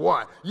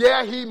one.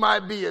 Yeah, he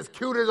might be as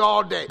cute as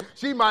all day.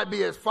 She might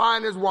be as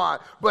fine as wine.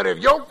 But if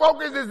your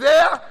focus is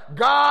there,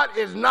 God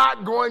is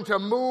not going to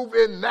move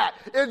in that.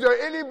 Is there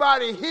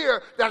anybody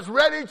here that's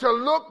ready to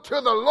look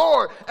to the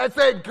Lord and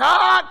say,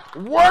 God,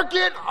 work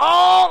it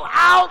all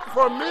out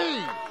for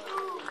me.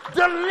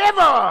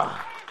 Deliver.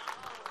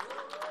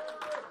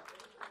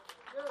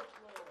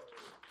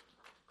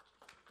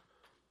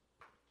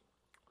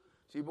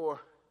 She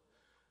bore,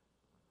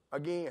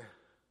 again,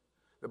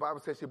 the Bible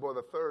says she bore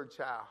the third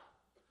child,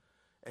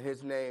 and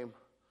his name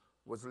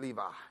was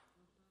Levi.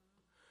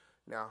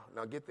 Now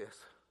get this.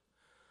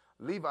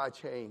 Levi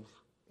changed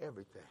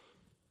everything.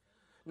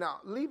 Now,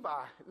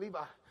 Levi,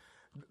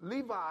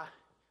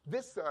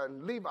 this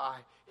son, Levi,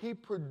 he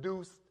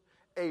produced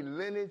a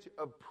lineage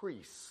of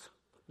priests.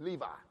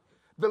 Levi.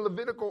 The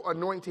Levitical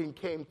anointing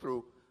came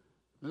through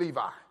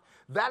Levi.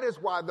 That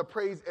is why the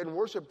praise and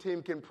worship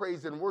team can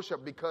praise and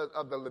worship, because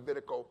of the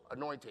Levitical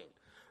anointing.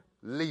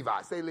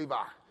 Levi. Say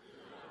Levi.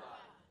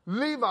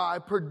 Levi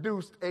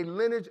produced a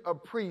lineage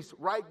of priests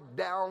right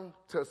down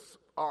to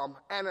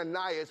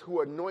Ananias,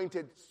 who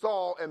anointed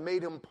Saul and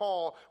made him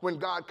Paul when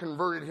God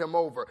converted him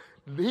over.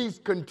 He's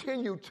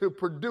continued to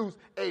produce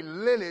a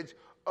lineage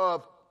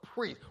of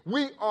priests.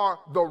 We are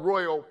the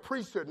royal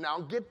priesthood.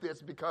 Now get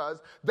this, because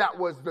that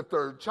was the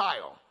third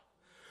child.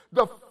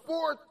 The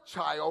fourth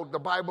child, the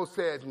Bible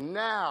says,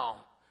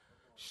 now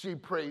she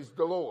praised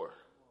the Lord.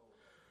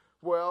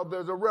 Well,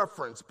 there's a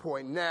reference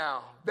point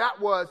now. That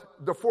was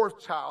the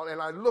fourth child,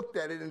 and I looked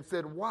at it and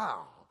said,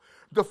 wow.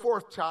 The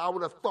fourth child,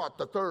 would have thought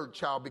the third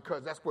child,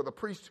 because that's where the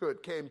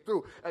priesthood came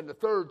through. And the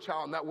third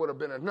child, and that would have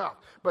been enough.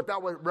 But that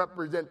would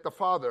represent the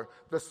Father,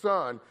 the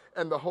Son,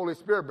 and the Holy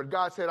Spirit. But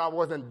God said I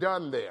wasn't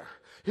done there.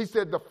 He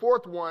said the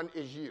fourth one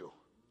is you.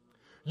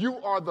 You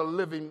are the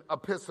living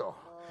epistle.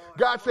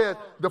 God said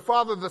the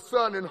Father, the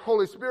Son, and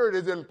Holy Spirit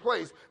is in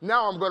place.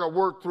 Now I'm going to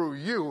work through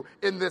you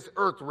in this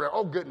earth realm.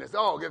 Oh, goodness.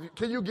 Oh,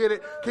 can you get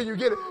it? Can you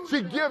get it?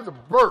 She gives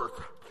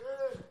birth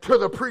to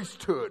the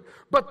priesthood.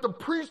 But the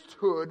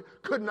priesthood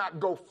could not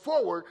go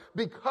forward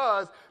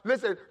because,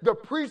 listen, the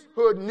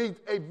priesthood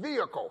needs a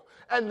vehicle.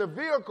 And the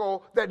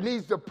vehicle that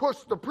needs to push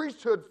the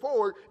priesthood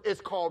forward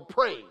is called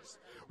praise.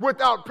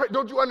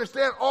 Don't you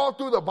understand? All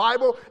through the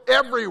Bible,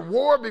 every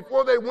war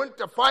before they went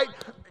to fight,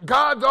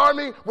 God's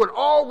army would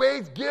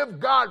always give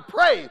God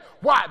praise.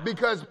 Why?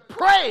 Because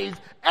praise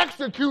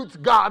executes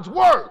God's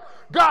word.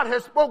 God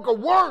has spoke a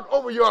word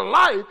over your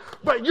life,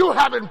 but you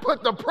haven't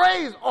put the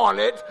praise on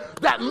it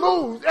that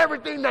moves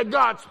everything that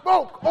God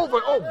spoke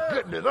over. Oh,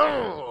 goodness.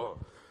 Oh.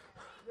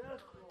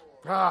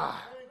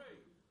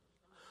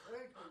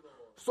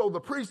 So the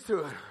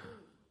priesthood,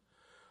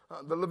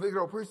 the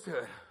Levitical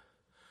priesthood,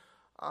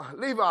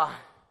 Levi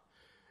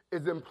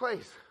is in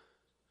place.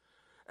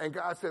 And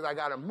God says, I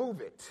got to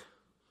move it.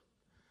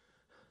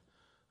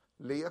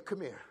 Leah,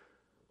 come here.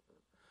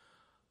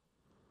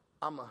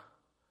 I'm going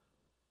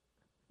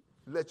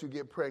to let you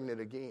get pregnant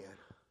again.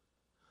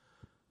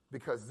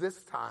 Because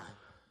this time,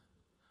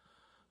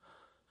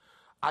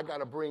 I got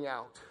to bring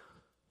out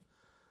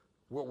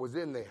what was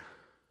in there.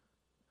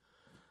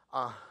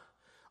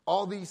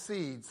 All these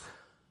seeds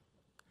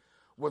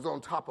was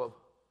on top of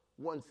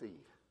one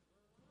seed.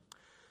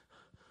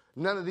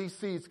 None of these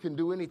seeds can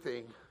do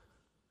anything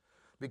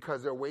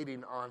because they're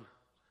waiting on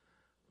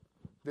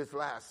this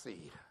last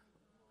seed.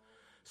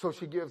 So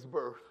she gives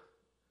birth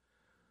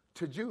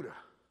to Judah.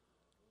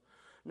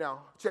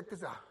 Now, check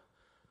this out.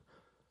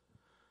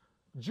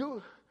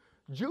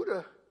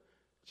 Judah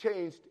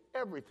changed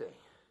everything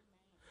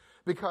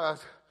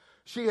because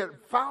she had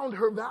found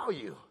her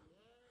value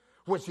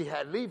when she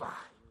had Levi.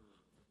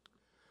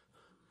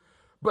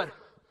 But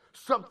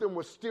something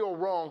was still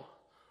wrong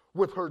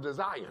with her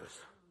desires.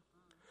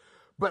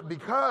 But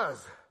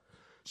because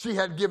she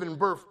had given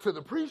birth to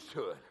the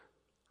priesthood,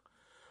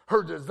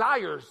 her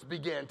desires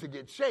began to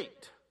get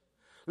shaped.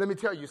 Let me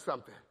tell you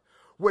something.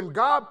 When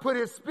God put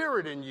his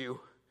spirit in you,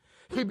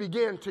 he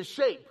began to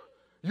shape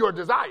your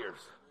desires.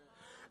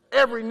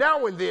 Every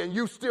now and then,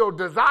 you still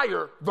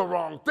desire the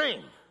wrong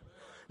thing.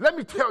 Let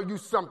me tell you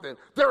something.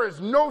 There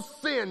is no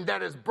sin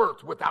that is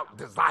birthed without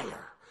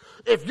desire.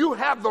 If you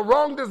have the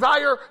wrong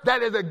desire,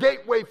 that is a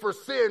gateway for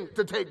sin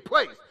to take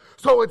place.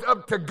 So it's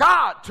up to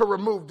God to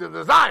remove the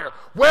desire.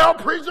 Well,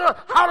 preacher,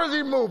 how does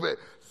he move it?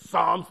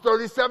 Psalms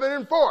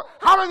 37:4.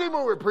 How does he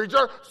move it,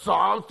 preacher?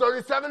 Psalms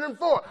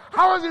 37:4.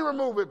 How does he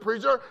remove it,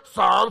 preacher?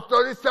 Psalms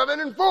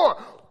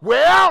 37:4.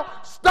 Well,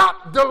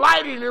 stop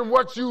delighting in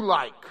what you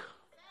like.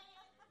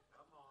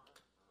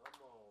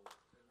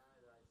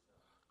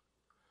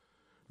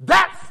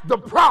 That's the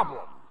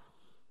problem.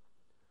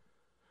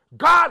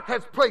 God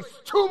has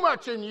placed too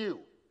much in you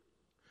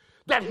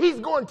that he's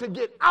going to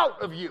get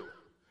out of you.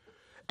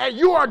 And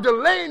you are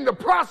delaying the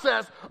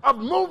process of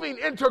moving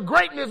into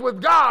greatness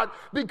with God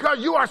because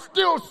you are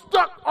still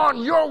stuck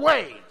on your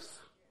ways.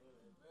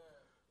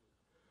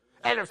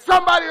 And if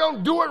somebody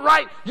don't do it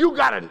right, you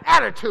got an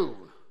attitude.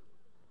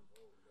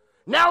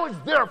 Now it's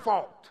their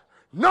fault.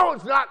 No,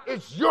 it's not.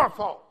 It's your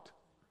fault.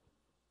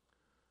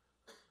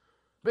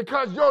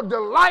 Because your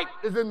delight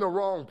is in the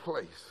wrong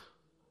place.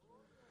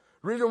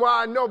 Reason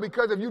why I know,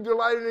 because if you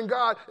delighted in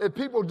God, if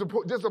people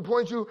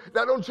disappoint you,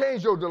 that don't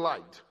change your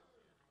delight.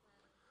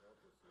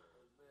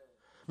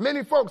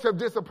 Many folks have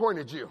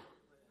disappointed you,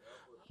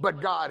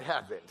 but God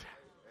hasn't.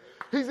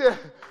 He said,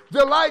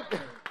 delight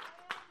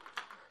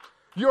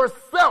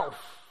yourself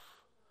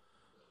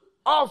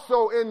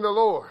also in the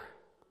Lord,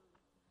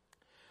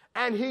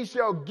 and he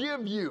shall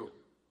give you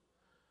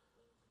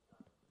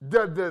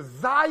the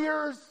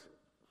desires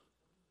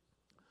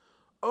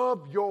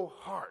of your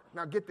heart.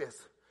 Now get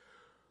this.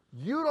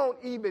 You don't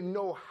even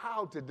know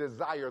how to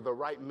desire the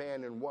right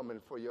man and woman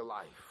for your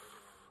life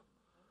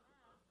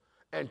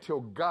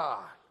until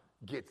God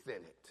gets in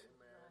it.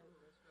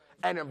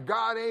 And if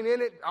God ain't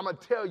in it, I'm going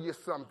to tell you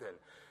something.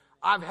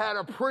 I've had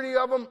plenty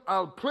of them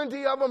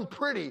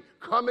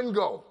come and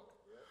go.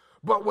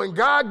 But when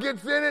God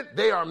gets in it,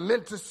 they are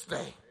meant to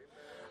stay.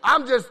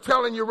 I'm just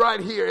telling you right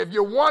here, if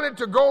you want it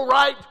to go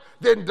right,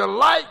 then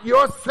delight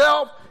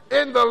yourself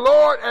in the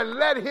Lord and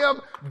let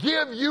him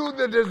give you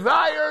the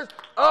desires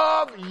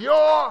of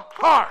your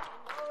heart.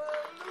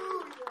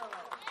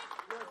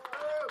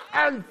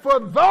 And for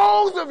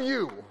those of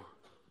you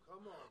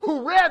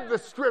who read the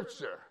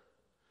scripture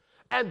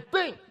and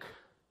think,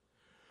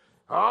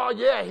 oh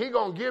yeah, he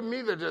gonna give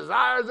me the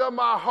desires of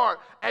my heart,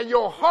 and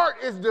your heart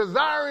is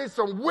desiring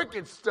some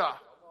wicked stuff.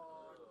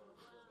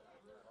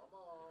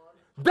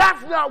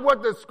 That's not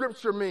what the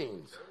scripture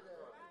means.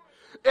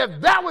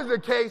 If that was the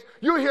case,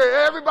 you hear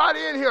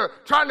everybody in here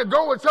trying to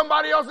go with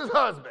somebody else's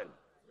husband.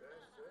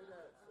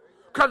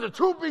 Because the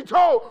truth be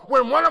told,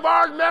 when one of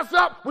ours mess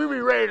up, we be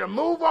ready to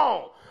move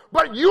on.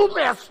 But you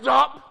messed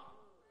up.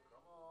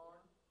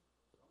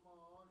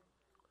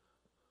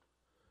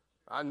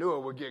 I knew it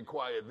would get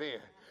quiet then.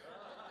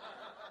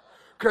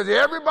 Because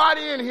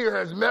everybody in here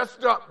has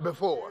messed up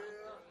before.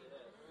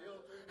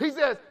 He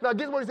says, now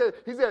guess what he says?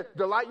 He says,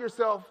 delight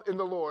yourself in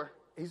the Lord.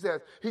 He says,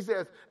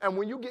 and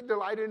when you get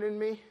delighted in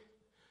me,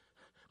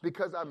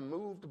 because I'm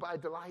moved by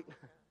delight,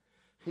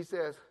 he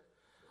says,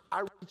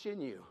 I reach in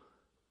you.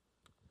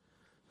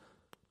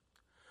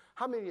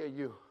 How many of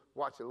you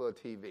watch a little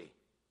TV?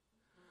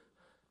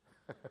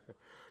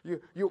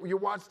 you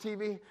watch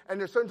TV, and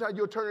there's certain times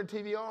you'll turn the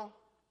TV on,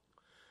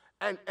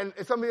 and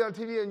somebody on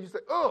TV, and you say,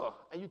 ugh,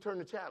 and you turn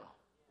the channel.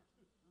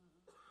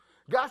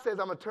 God says,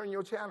 I'm going to turn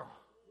your channel.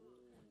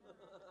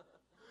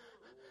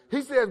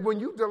 He says, when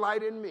you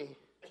delight in me,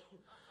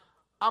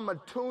 I'm going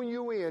to tune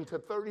you in to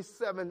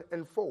 37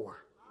 and 4.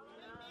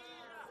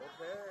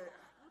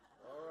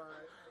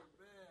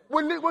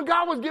 When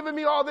God was giving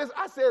me all this,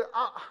 I said,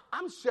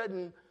 I'm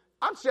shutting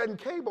I'm shutting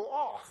cable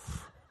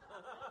off.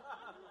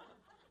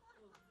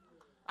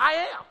 I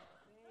am.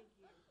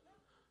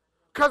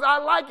 Because I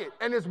like it,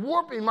 and it's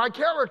warping my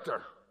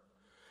character.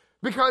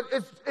 Because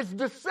it's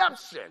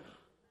deception.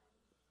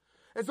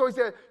 And so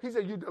he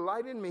said, you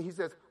delight in me. He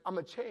says, I'm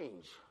going to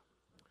change.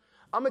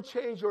 I'm going to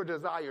change your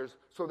desires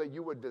so that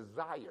you would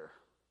desire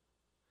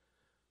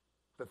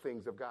the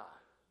things of God.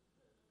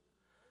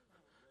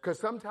 Because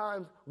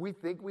sometimes we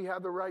think we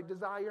have the right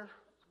desire,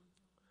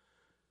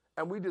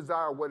 and we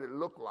desire what it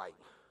looked like,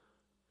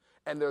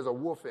 and there's a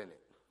wolf in it.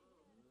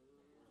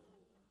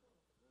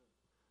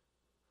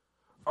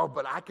 Oh,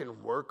 but I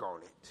can work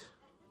on it.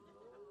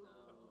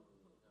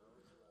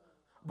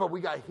 But we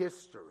got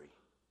history.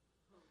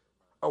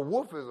 A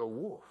wolf is a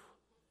wolf.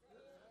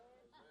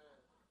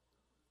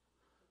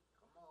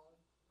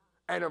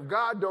 And if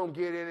God don't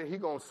get in it, he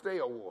going to stay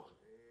a wolf.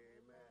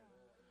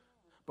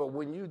 But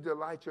when you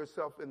delight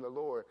yourself in the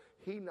Lord,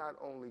 he not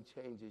only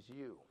changes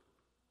you,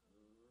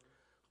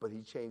 but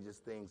he changes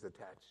things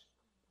attached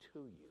to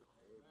you.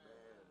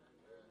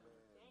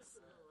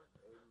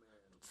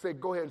 Say,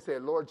 go ahead and say,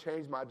 Lord,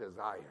 change my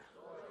desire.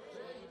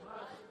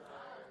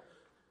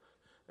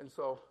 And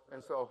so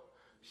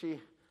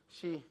she,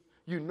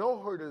 you know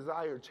her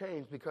desire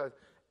changed because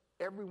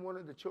every one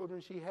of the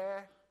children she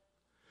had,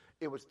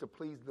 it was to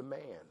please the man.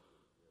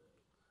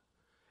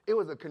 It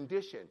was a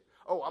condition.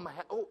 Oh,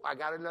 I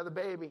got another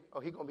baby.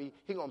 Oh, he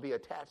gonna be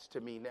attached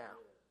to me now.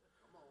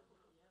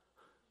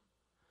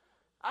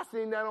 I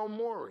seen that on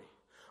Maury.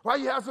 Why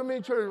you have so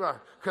many children?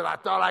 Because I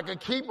thought I could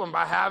keep him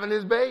by having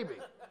his baby.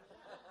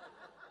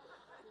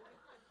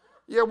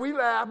 Yeah, we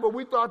laughed, but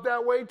we thought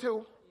that way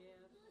too.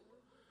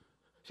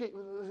 He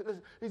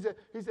said,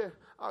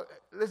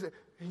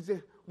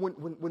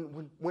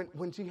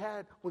 when she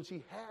had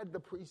the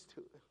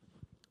priesthood,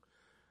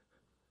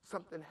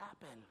 something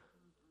happened.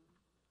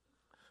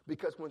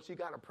 Because when she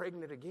got her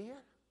pregnant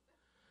again,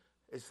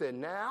 it said,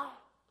 now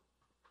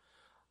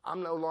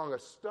I'm no longer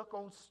stuck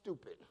on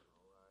stupid.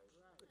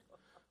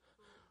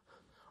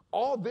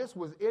 All this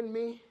was in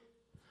me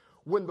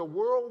when the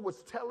world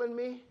was telling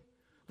me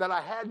that I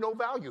had no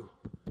value.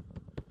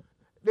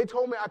 They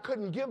told me I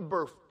couldn't give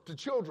birth to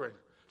children,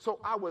 so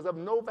I was of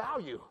no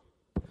value.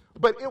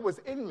 But it was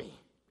in me.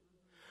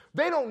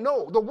 They don't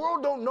know. The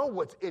world don't know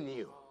what's in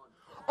you.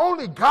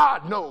 Only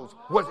God knows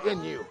what's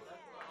in you.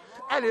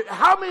 And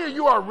how many of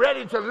you are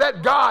ready to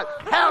let God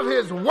have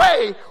his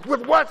way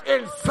with what's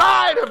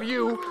inside of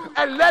you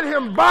and let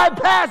him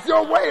bypass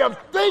your way of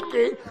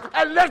thinking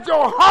and let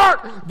your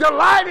heart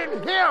delight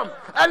in him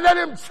and let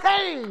him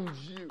change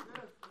you?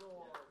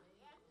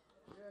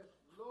 Yes,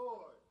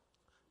 Lord.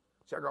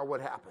 Check out what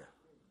happened.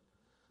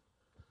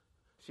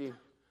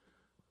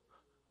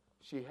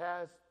 She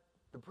has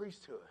the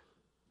priesthood,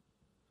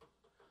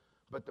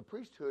 but the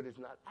priesthood is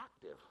not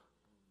active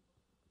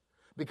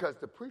because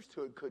the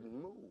priesthood couldn't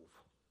move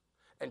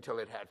until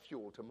it had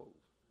fuel to move.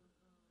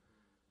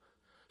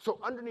 So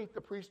underneath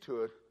the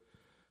priesthood,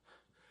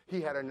 he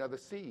had another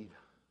seed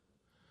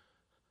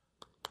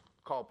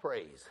called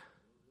praise.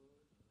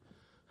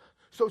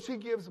 So she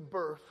gives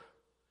birth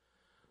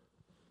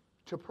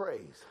to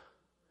praise.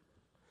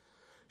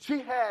 She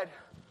had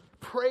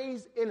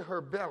praise in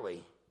her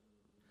belly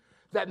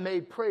that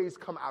made praise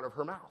come out of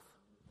her mouth.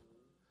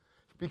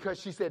 Because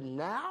she said,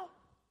 now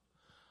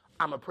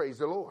I'm going to praise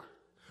the Lord.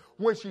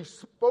 When she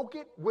spoke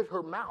it with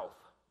her mouth,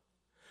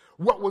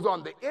 what was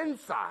on the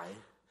inside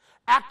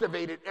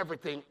activated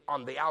everything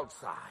on the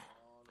outside.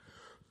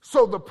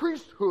 So the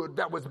priesthood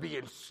that was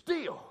being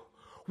still,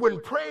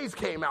 when praise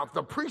came out,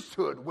 the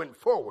priesthood went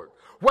forward.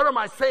 What am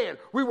I saying?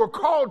 We were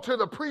called to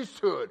the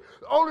priesthood.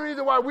 The only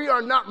reason why we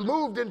are not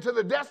moved into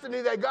the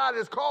destiny that God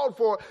has called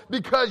for,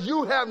 because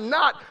you have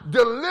not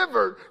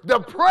delivered the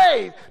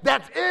praise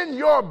that's in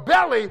your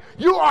belly.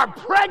 You are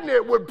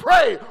pregnant with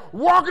praise,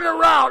 walking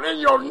around in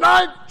your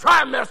 9th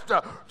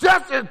trimester,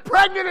 just as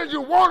pregnant as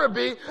you want to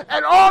be,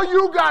 and all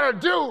you got to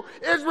do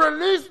is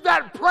release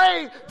that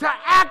praise to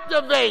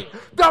activate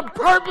the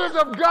purpose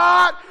of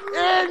God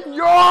in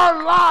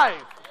your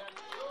life.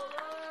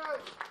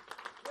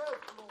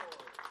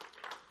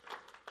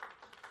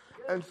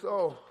 And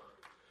so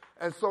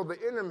the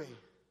enemy,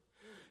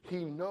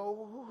 he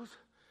knows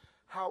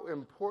how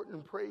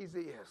important praise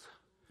is.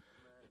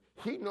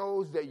 He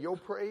knows that your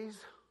praise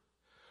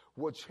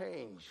will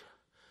change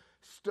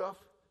stuff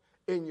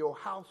in your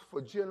house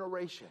for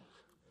generations.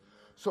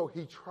 So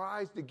he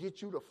tries to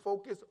get you to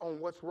focus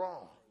on what's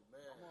wrong.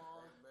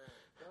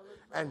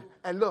 And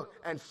look,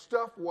 and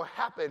stuff will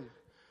happen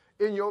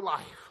in your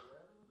life.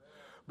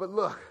 But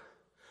look,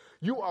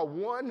 you are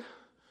one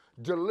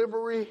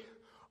delivery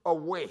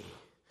away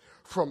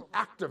from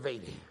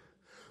activating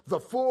the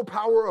full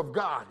power of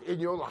God in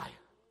your life.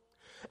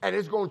 And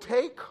it's going to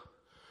take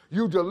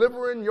you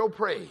delivering your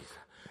praise.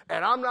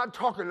 And I'm not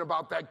talking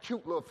about that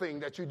cute little thing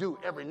that you do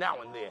every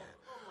now and then.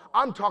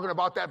 I'm talking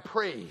about that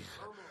praise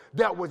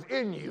that was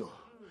in you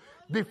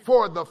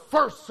before the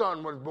first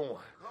son was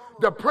born,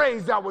 The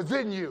praise that was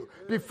in you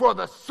before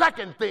the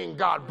second thing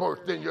God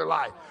birthed in your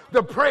life.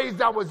 The praise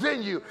that was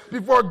in you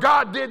before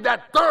God did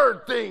that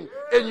third thing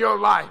in your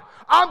life.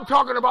 I'm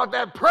talking about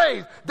that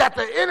praise that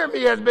the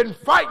enemy has been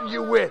fighting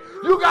you with.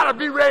 You got to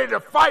be ready to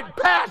fight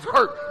past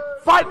hurt,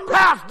 fight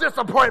past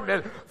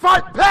disappointment,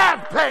 fight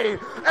past pain,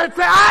 and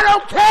say, I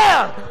don't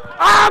care.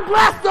 I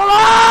bless the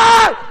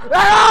Lord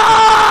at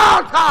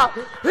all times.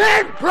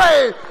 His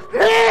praise,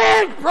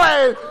 His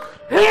praise,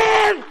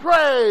 His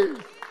praise,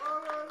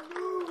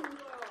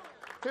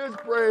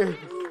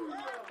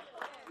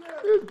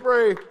 His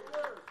praise.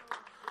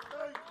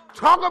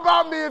 Talk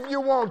about me if you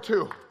want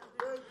to.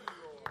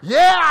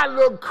 Yeah, I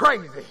look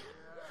crazy,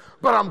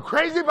 but I'm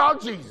crazy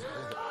about Jesus.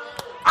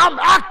 I'm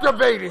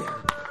activated.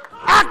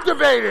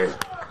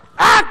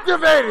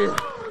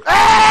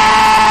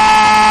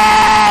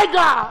 Hey,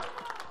 God.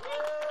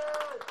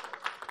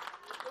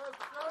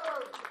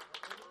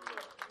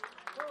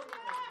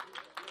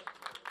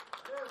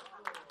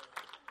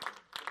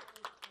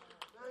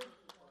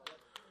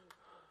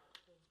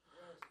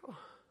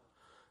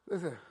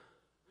 Listen,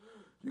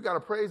 you got to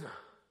praise him.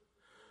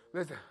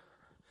 Listen,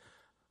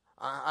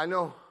 I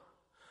know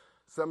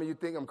some of you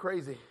think I'm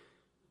crazy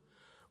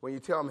when you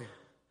tell me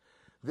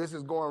this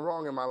is going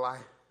wrong in my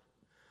life.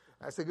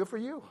 I say, good for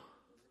you.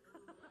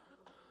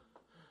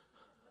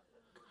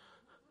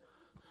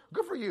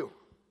 Good for you.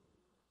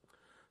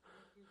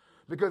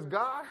 Because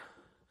God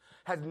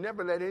has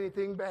never let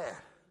anything bad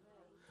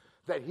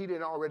that he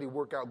didn't already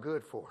work out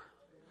good for.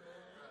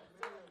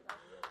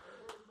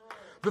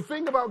 The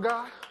thing about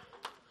God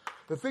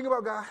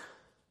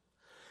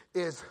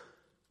is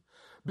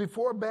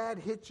before bad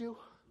hit you,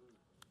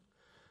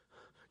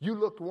 you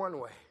looked one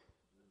way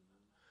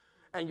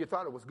and you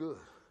thought it was good.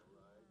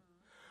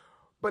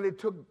 But it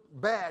took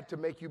bad to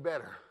make you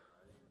better.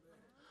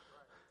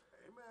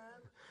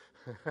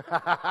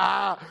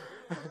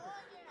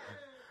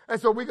 And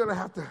so we're going to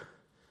have to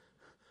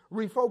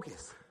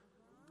refocus.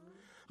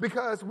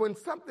 Because when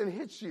something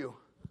hits you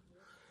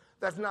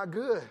that's not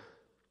good,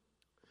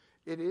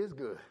 it is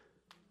good.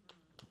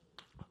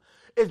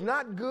 It's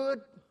not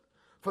good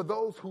for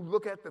those who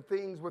look at the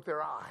things with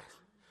their eyes.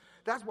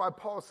 That's why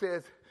Paul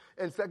says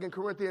in 2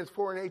 Corinthians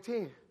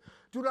 4:18,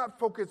 do not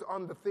focus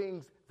on the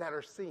things that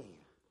are seen.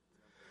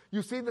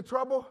 You see the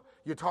trouble,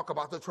 you talk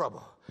about the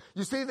trouble.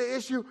 You see the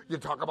issue, you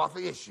talk about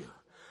the issue.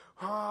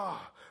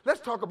 Let's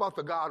talk about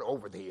the God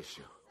over the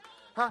issue.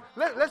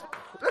 Let's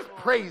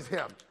praise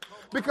him.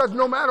 Because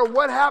no matter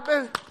what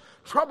happens,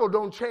 trouble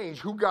don't change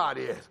who God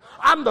is.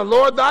 I'm the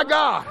Lord thy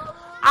God.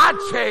 I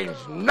change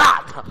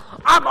not.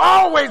 I'm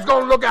always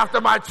going to look after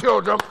my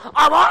children.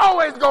 I'm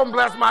always going to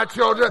bless my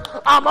children.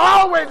 I'm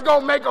always going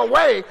to make a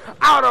way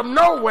out of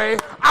no way.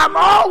 I'm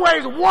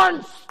always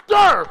one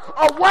stir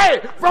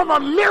away from a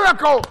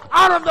miracle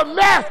out of the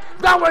mess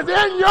that was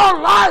in your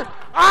life.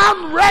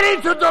 I'm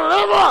ready to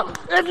deliver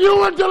if you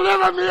would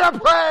deliver me a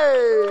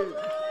praise.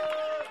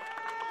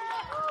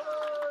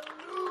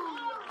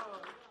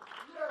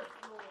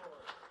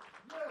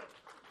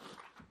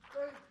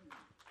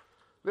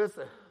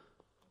 Listen,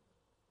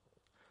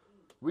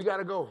 we got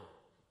to go.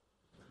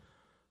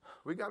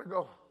 We got to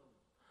go.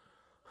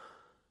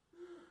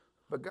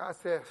 But God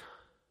says,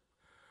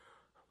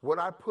 what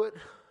I put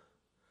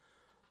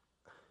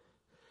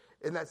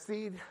in that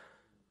seed,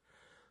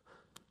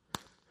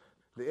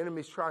 the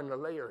enemy's trying to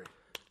layer it.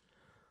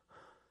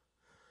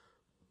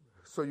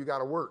 So you got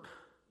to work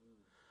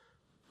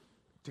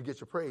to get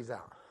your praise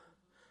out.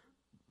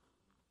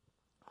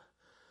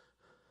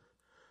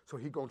 So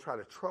he's going to try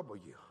to trouble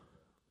you.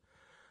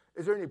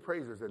 Is there any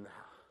praisers in the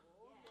house?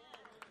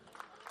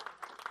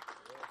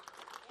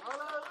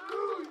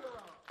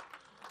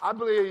 I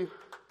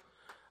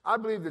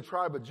believe the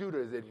tribe of Judah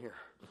is in here.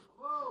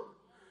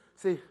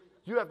 See,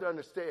 you have to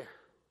understand,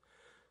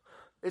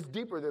 it's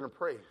deeper than a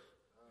praise.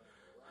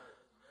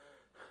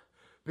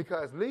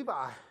 Because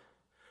Levi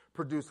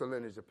produced a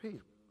lineage of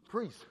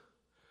priests.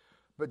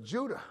 But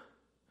Judah,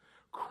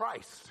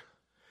 Christ,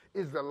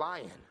 is the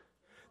lion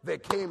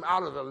that came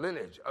out of the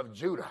lineage of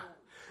Judah.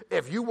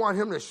 If you want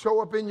him to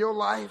show up in your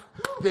life,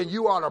 then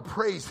you ought to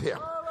praise him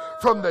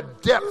from the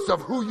depths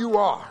of who you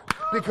are.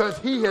 Because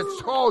he has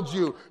called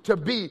you to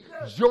be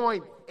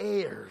joint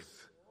heirs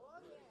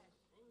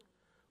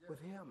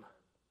with him.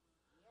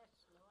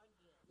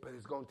 But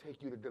it's going to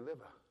take you to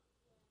deliver.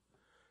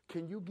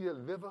 Can you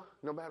deliver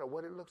no matter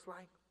what it looks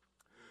like?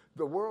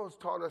 The world's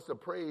taught us to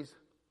praise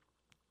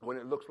when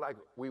it looks like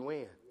we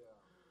win.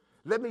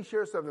 Let me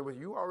share something with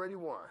you. You already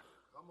won.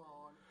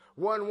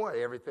 Won what?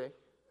 Everything.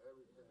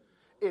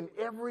 In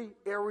every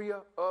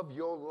area of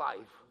your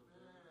life,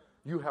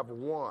 you have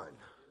won.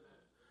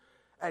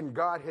 And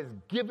God has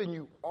given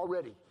you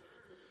already.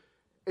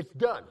 It's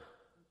done.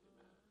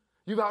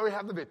 You've already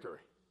had the victory.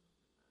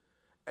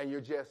 And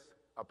you're just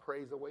a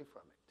praise away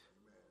from it.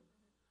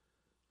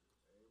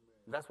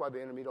 That's why the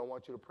enemy don't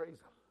want you to praise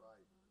him.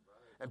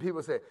 And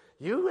people say,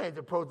 you ain't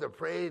supposed to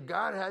praise.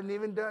 God hadn't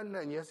even done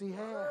nothing. Yes, he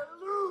has.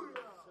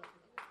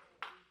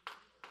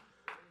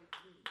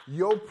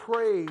 Your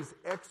praise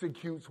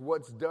executes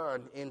what's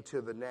done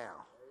into the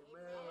now.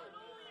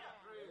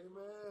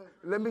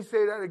 Let me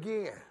say that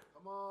again.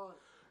 Come on.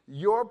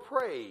 Your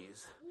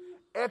praise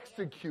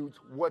executes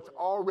what's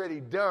already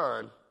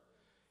done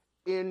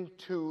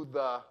into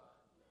the...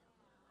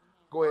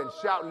 Go ahead and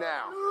shout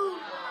now.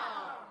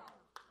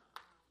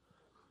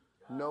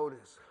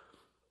 Notice,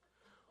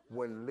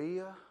 when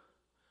Leah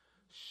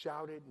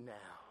shouted now,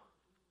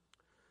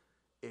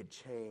 it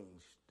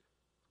changed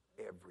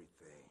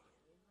everything.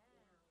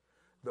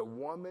 The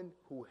woman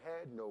who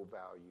had no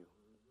value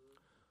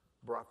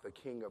brought the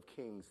King of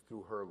Kings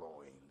through her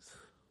loins.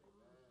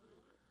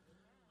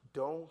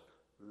 Don't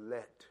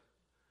let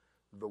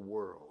the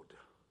world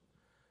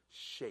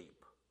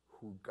shape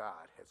who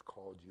God has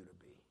called you to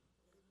be.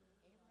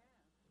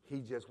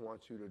 He just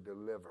wants you to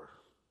deliver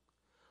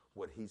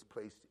what he's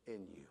placed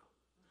in you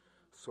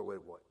so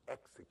it will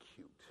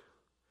execute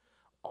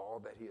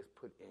all that he has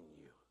put in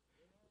you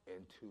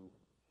into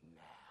now.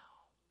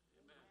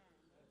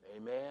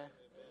 Amen. Amen.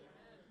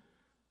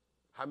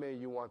 How many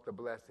of you want the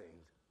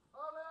blessings?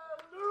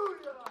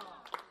 Hallelujah.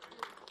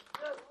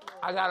 Yes,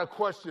 I got a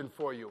question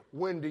for you.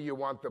 When do you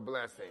want the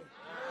blessing?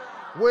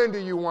 When do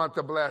you want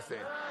the blessing?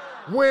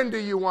 When do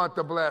you want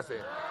the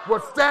blessing?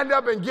 Well, stand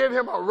up and give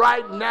him a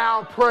right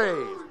now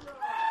praise.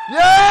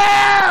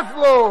 Yes,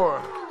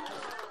 Lord.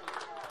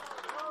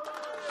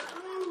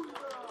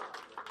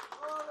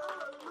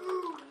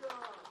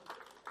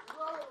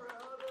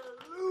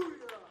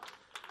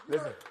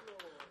 Listen,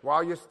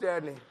 while you're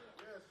standing,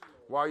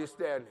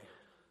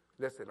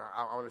 listen,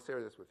 I want to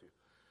share this with you.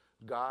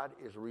 God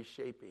is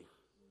reshaping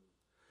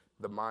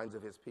the minds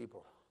of his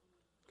people.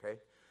 Okay?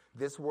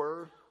 This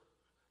word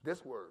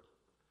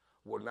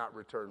will not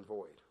return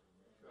void.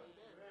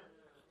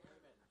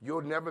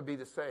 You'll never be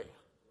the same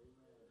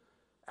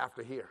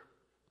after here,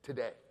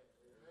 today.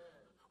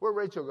 Where'd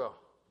Rachel go?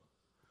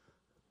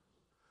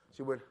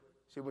 She went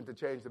to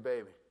change the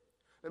baby.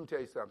 Let me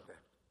tell you something.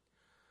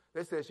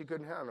 They said she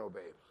couldn't have no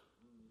baby.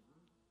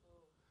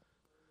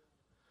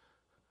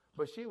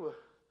 But she was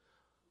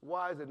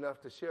wise enough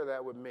to share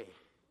that with me.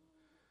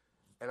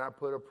 And I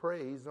put a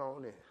praise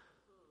on it.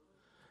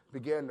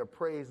 Began to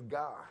praise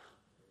God.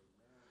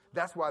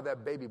 That's why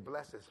that baby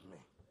blesses me.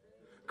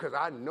 Because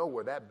I know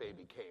where that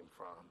baby came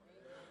from.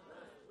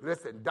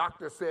 Listen,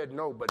 doctor said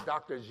no, but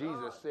Dr.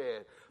 Jesus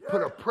said,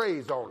 put a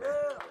praise on it.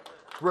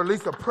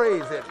 Release a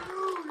praise in it.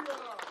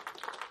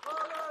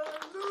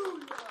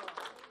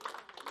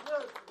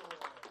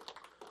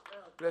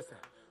 Listen,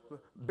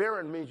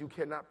 barren means you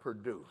cannot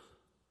produce.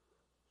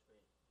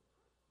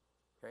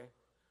 Okay?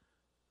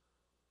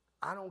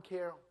 I don't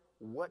care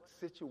what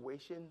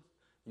situation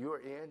you're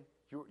in,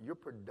 you're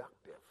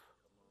productive.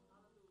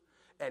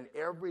 And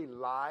every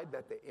lie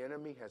that the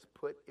enemy has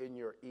put in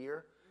your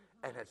ear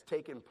and has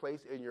taken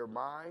place in your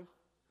mind,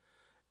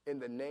 in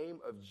the name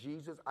of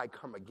Jesus, I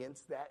come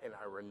against that and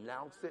I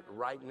renounce it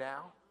right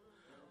now.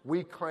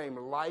 We claim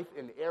life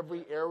in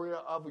every area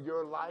of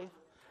your life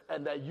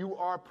and that you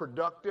are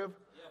productive.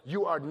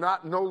 You are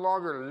no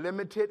longer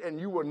limited, and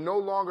you will no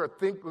longer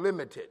think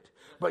limited,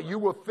 but you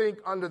will think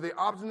under the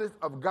obstinacy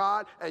of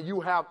God, and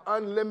you have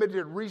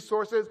unlimited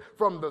resources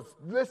from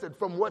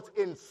what's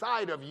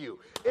inside of you.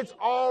 It's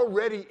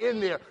already in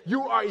there.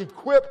 You are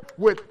equipped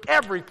with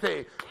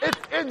everything. It's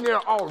in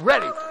there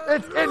already.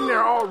 It's in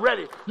there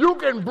already. You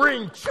can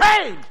bring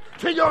change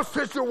to your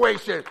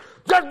situation.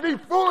 Just be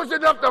foolish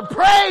enough to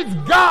praise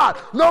God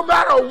no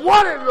matter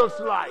what it looks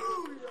like.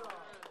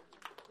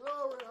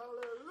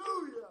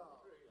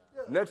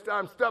 Next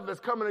time stuff is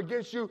coming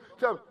against you,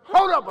 tell them,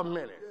 hold up a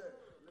minute.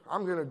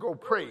 I'm going to go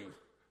praise.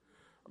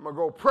 I'm going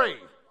to go praise.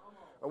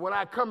 And when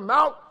I come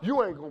out,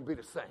 you ain't going to be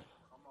the same.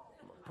 I'm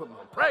going to put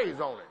my praise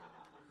on it.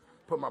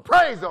 Put my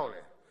praise on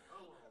it.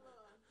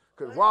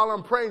 Because while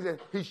I'm praising,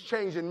 he's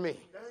changing me.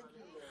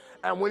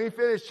 And when he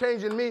finishes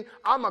changing me,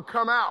 I'm going to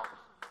come out.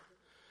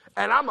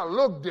 And I'm going to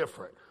look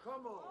different.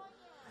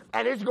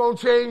 And it's going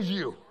to change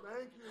you.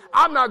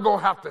 I'm not going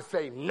to have to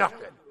say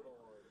nothing.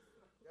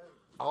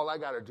 All I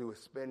got to do is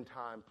spend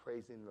time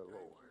praising the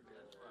Lord.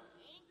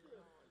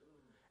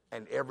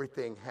 And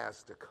everything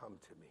has to come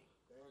to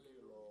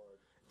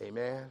me.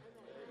 Amen? Amen.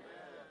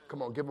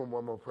 Come on, give him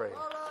one more praise.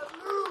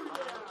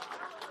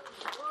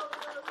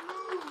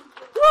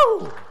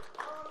 Woo!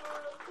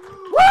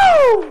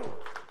 Woo!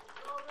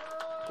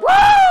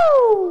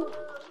 Woo!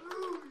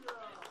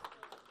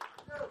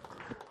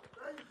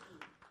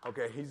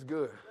 Okay, he's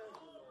good.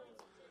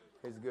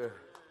 He's good.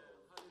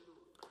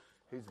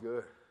 He's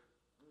good.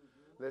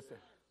 Listen.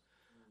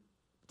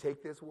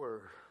 Take this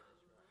word.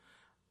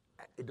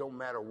 It don't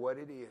matter what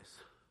it is.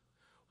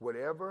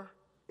 Whatever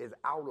is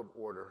out of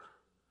order,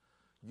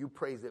 you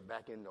praise it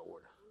back into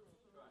order.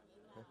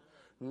 Okay?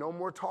 No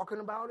more talking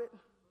about it.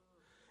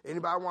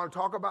 Anybody want to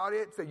talk about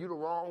it? Say, you're the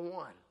wrong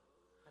one.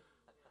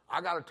 I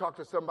got to talk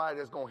to somebody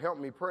that's going to help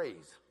me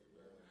praise.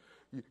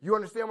 You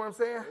understand what I'm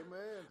saying?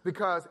 Amen.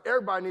 Because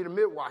everybody need a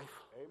midwife.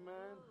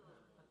 Amen.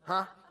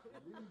 Huh?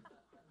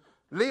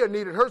 Leah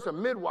needed her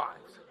some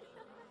midwives.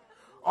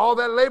 All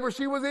that labor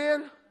she was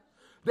in,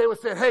 they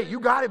would say, hey, you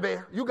got it,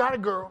 bear. You got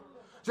it, girl.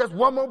 Just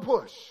one more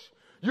push.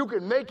 You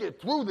can make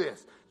it through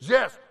this.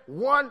 Just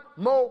one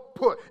more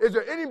push. Is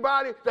there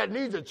anybody that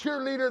needs a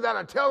cheerleader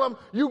that'll tell them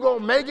you going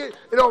to make it?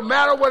 It don't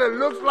matter what it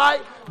looks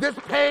like. This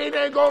pain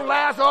ain't going to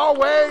last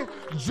always.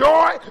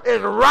 Joy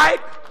is right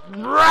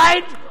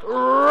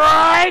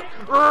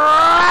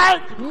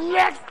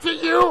next to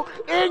you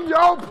in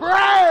your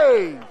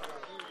praise.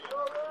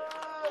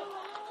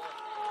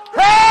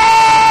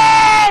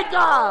 Hey,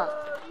 God.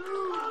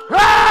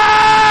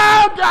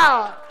 Hey,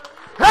 God.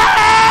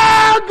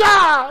 Hey,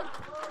 God.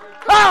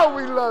 Oh,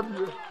 we love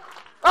you.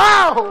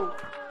 Oh.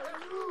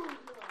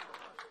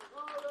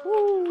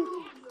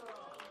 Woo.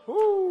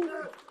 Woo.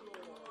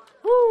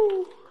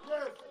 Woo.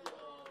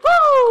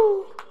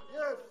 Woo.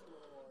 Yes,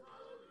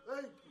 Lord.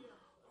 Thank you.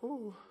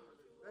 Woo.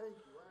 Thank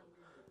you. I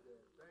needed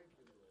that. Thank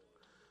you,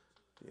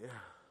 Lord. Yeah.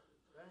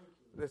 Thank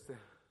you. Listen.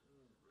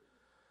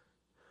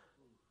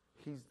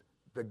 He's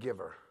the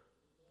giver.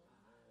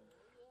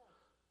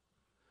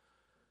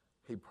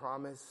 He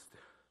promised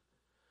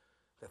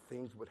that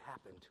things would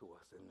happen to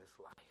us in this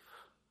life.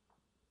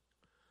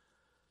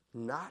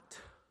 Not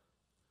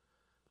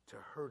to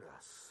hurt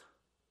us,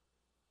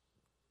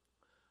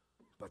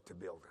 but to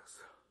build us.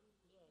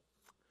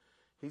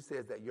 He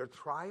says that your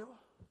trial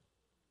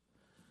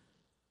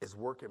is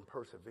work in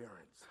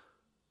perseverance.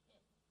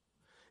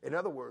 In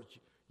other words,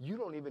 you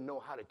don't even know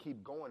how to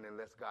keep going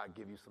unless God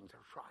give you some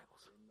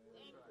trials.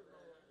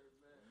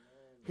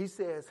 He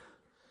says,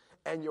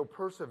 and your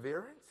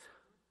perseverance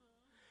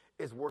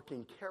is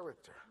working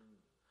character.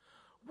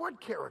 What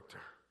character?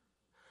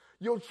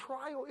 Your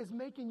trial is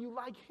making you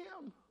like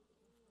him.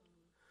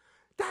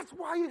 That's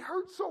why it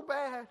hurts so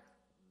bad.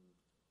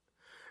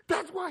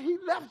 That's why he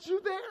left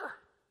you there.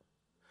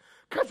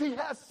 Because he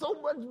has so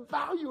much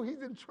value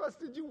he's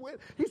entrusted you with.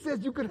 He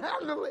says you can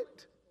handle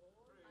it.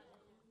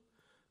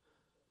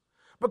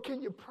 But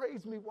can you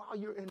praise me while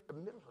you're in the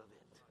middle of it?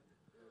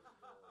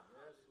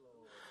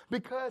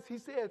 Because he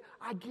said,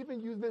 I've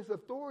given you this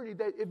authority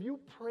that if you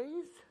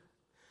praise,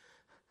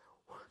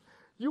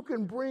 you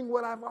can bring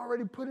what I've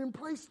already put in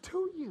place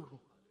to you.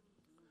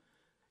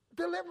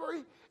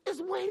 Delivery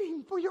is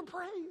waiting for your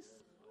praise.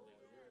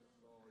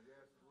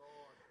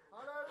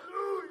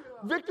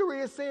 Hallelujah. Victory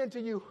is saying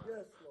to you,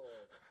 Yes, Lord.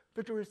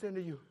 victory is saying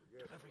to you,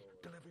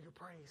 deliver your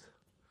praise.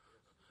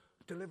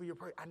 Deliver your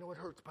praise. I know it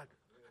hurts, but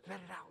let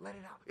it out, let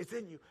it out. It's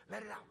in you.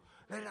 Let it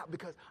out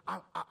because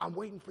I'm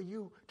waiting for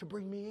you to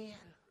bring me in.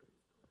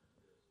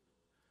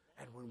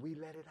 And when we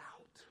let it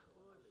out,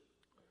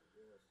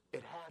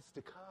 it has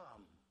to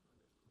come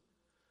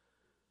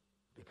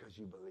because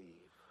you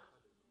believe.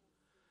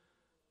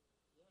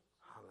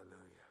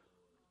 Hallelujah.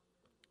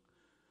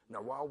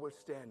 Now, while we're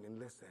standing,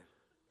 listen.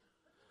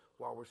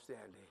 While we're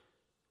standing,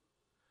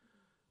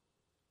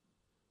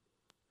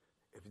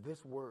 if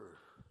this word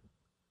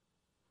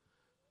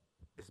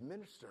is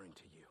ministering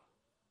to you,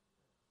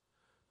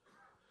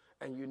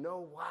 and you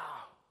know,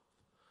 wow,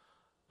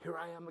 here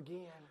I am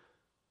again.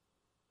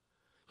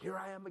 Here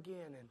I am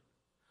again,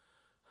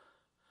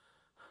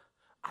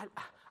 and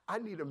I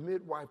need a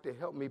midwife to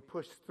help me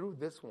push through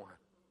this one.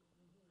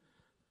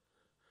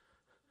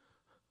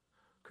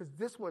 Because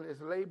this one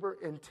is labor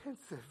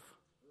intensive.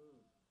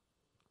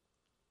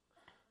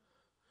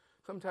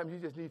 Sometimes you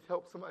just need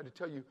help, somebody to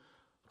tell you,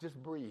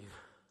 just breathe.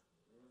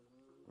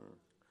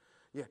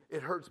 Yeah,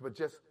 it hurts, but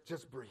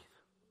just breathe.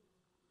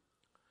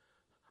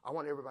 I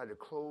want everybody to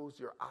close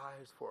your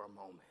eyes for a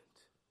moment.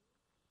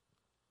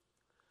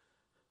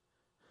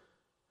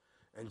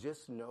 And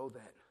just know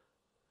that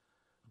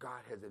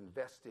God has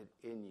invested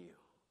in you.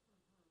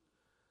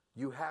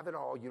 You have it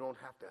all. You don't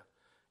have to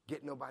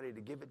get nobody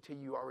to give it to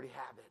you. You already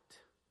have it.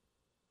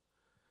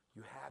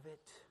 You have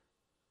it.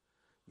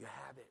 You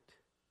have it.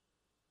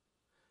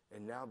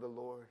 And now the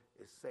Lord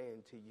is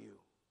saying to you,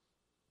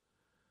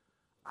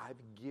 I've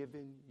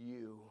given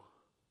you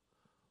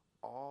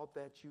all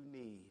that you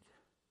need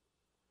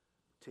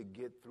to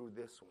get through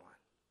this one.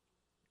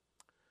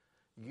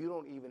 You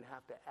don't even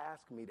have to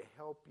ask me to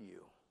help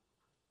you.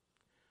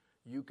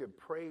 You could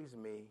praise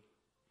me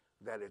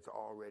that it's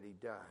already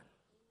done.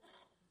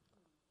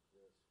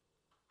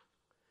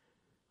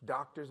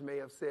 Doctors may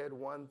have said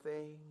one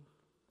thing.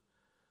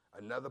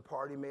 Another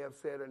party may have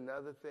said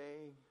another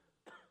thing.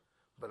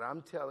 But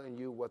I'm telling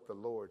you what the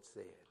Lord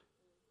said.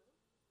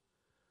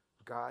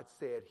 God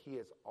said he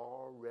has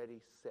already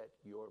set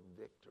your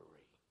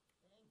victory.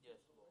 Yes,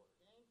 Lord.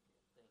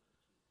 Thank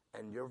you.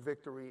 And your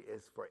victory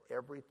is for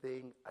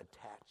everything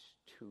attached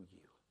to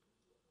you.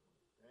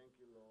 Thank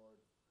you, Lord.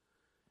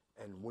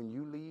 And when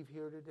you leave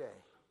here today,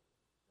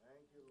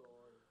 Thank you,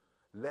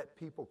 Lord. let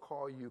people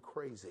call you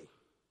crazy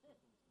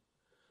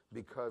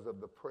because of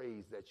the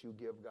praise that you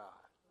give God.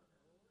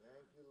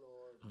 Thank you,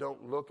 Lord.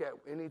 Don't look at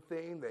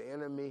anything the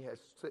enemy has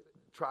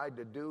tried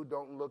to do.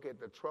 Don't look at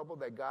the trouble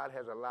that God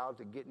has allowed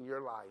to get in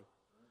your life.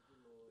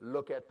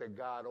 Look at the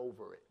God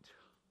over it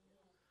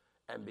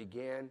and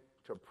begin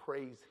to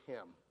praise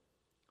him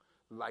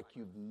like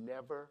you've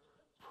never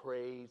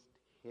praised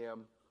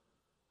him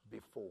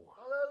before.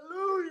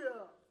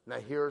 Hallelujah. Now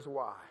here's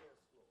why.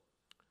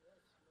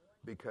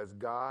 Because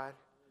God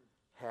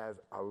has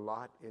a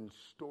lot in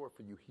store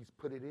for you. He's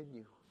put it in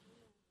you.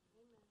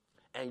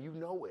 And you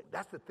know it.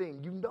 That's the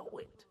thing. You know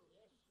it.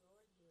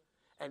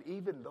 And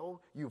even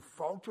though you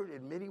faltered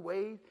in many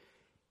ways,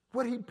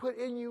 what he put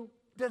in you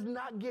does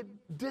not get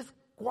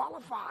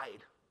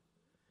disqualified.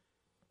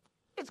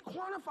 It's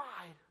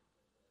quantified.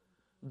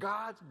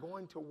 God's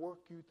going to work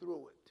you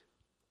through it.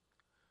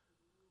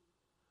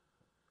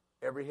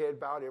 Every head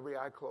bowed, every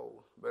eye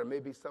closed. But there may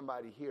be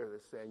somebody here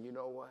that's saying, you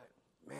know what?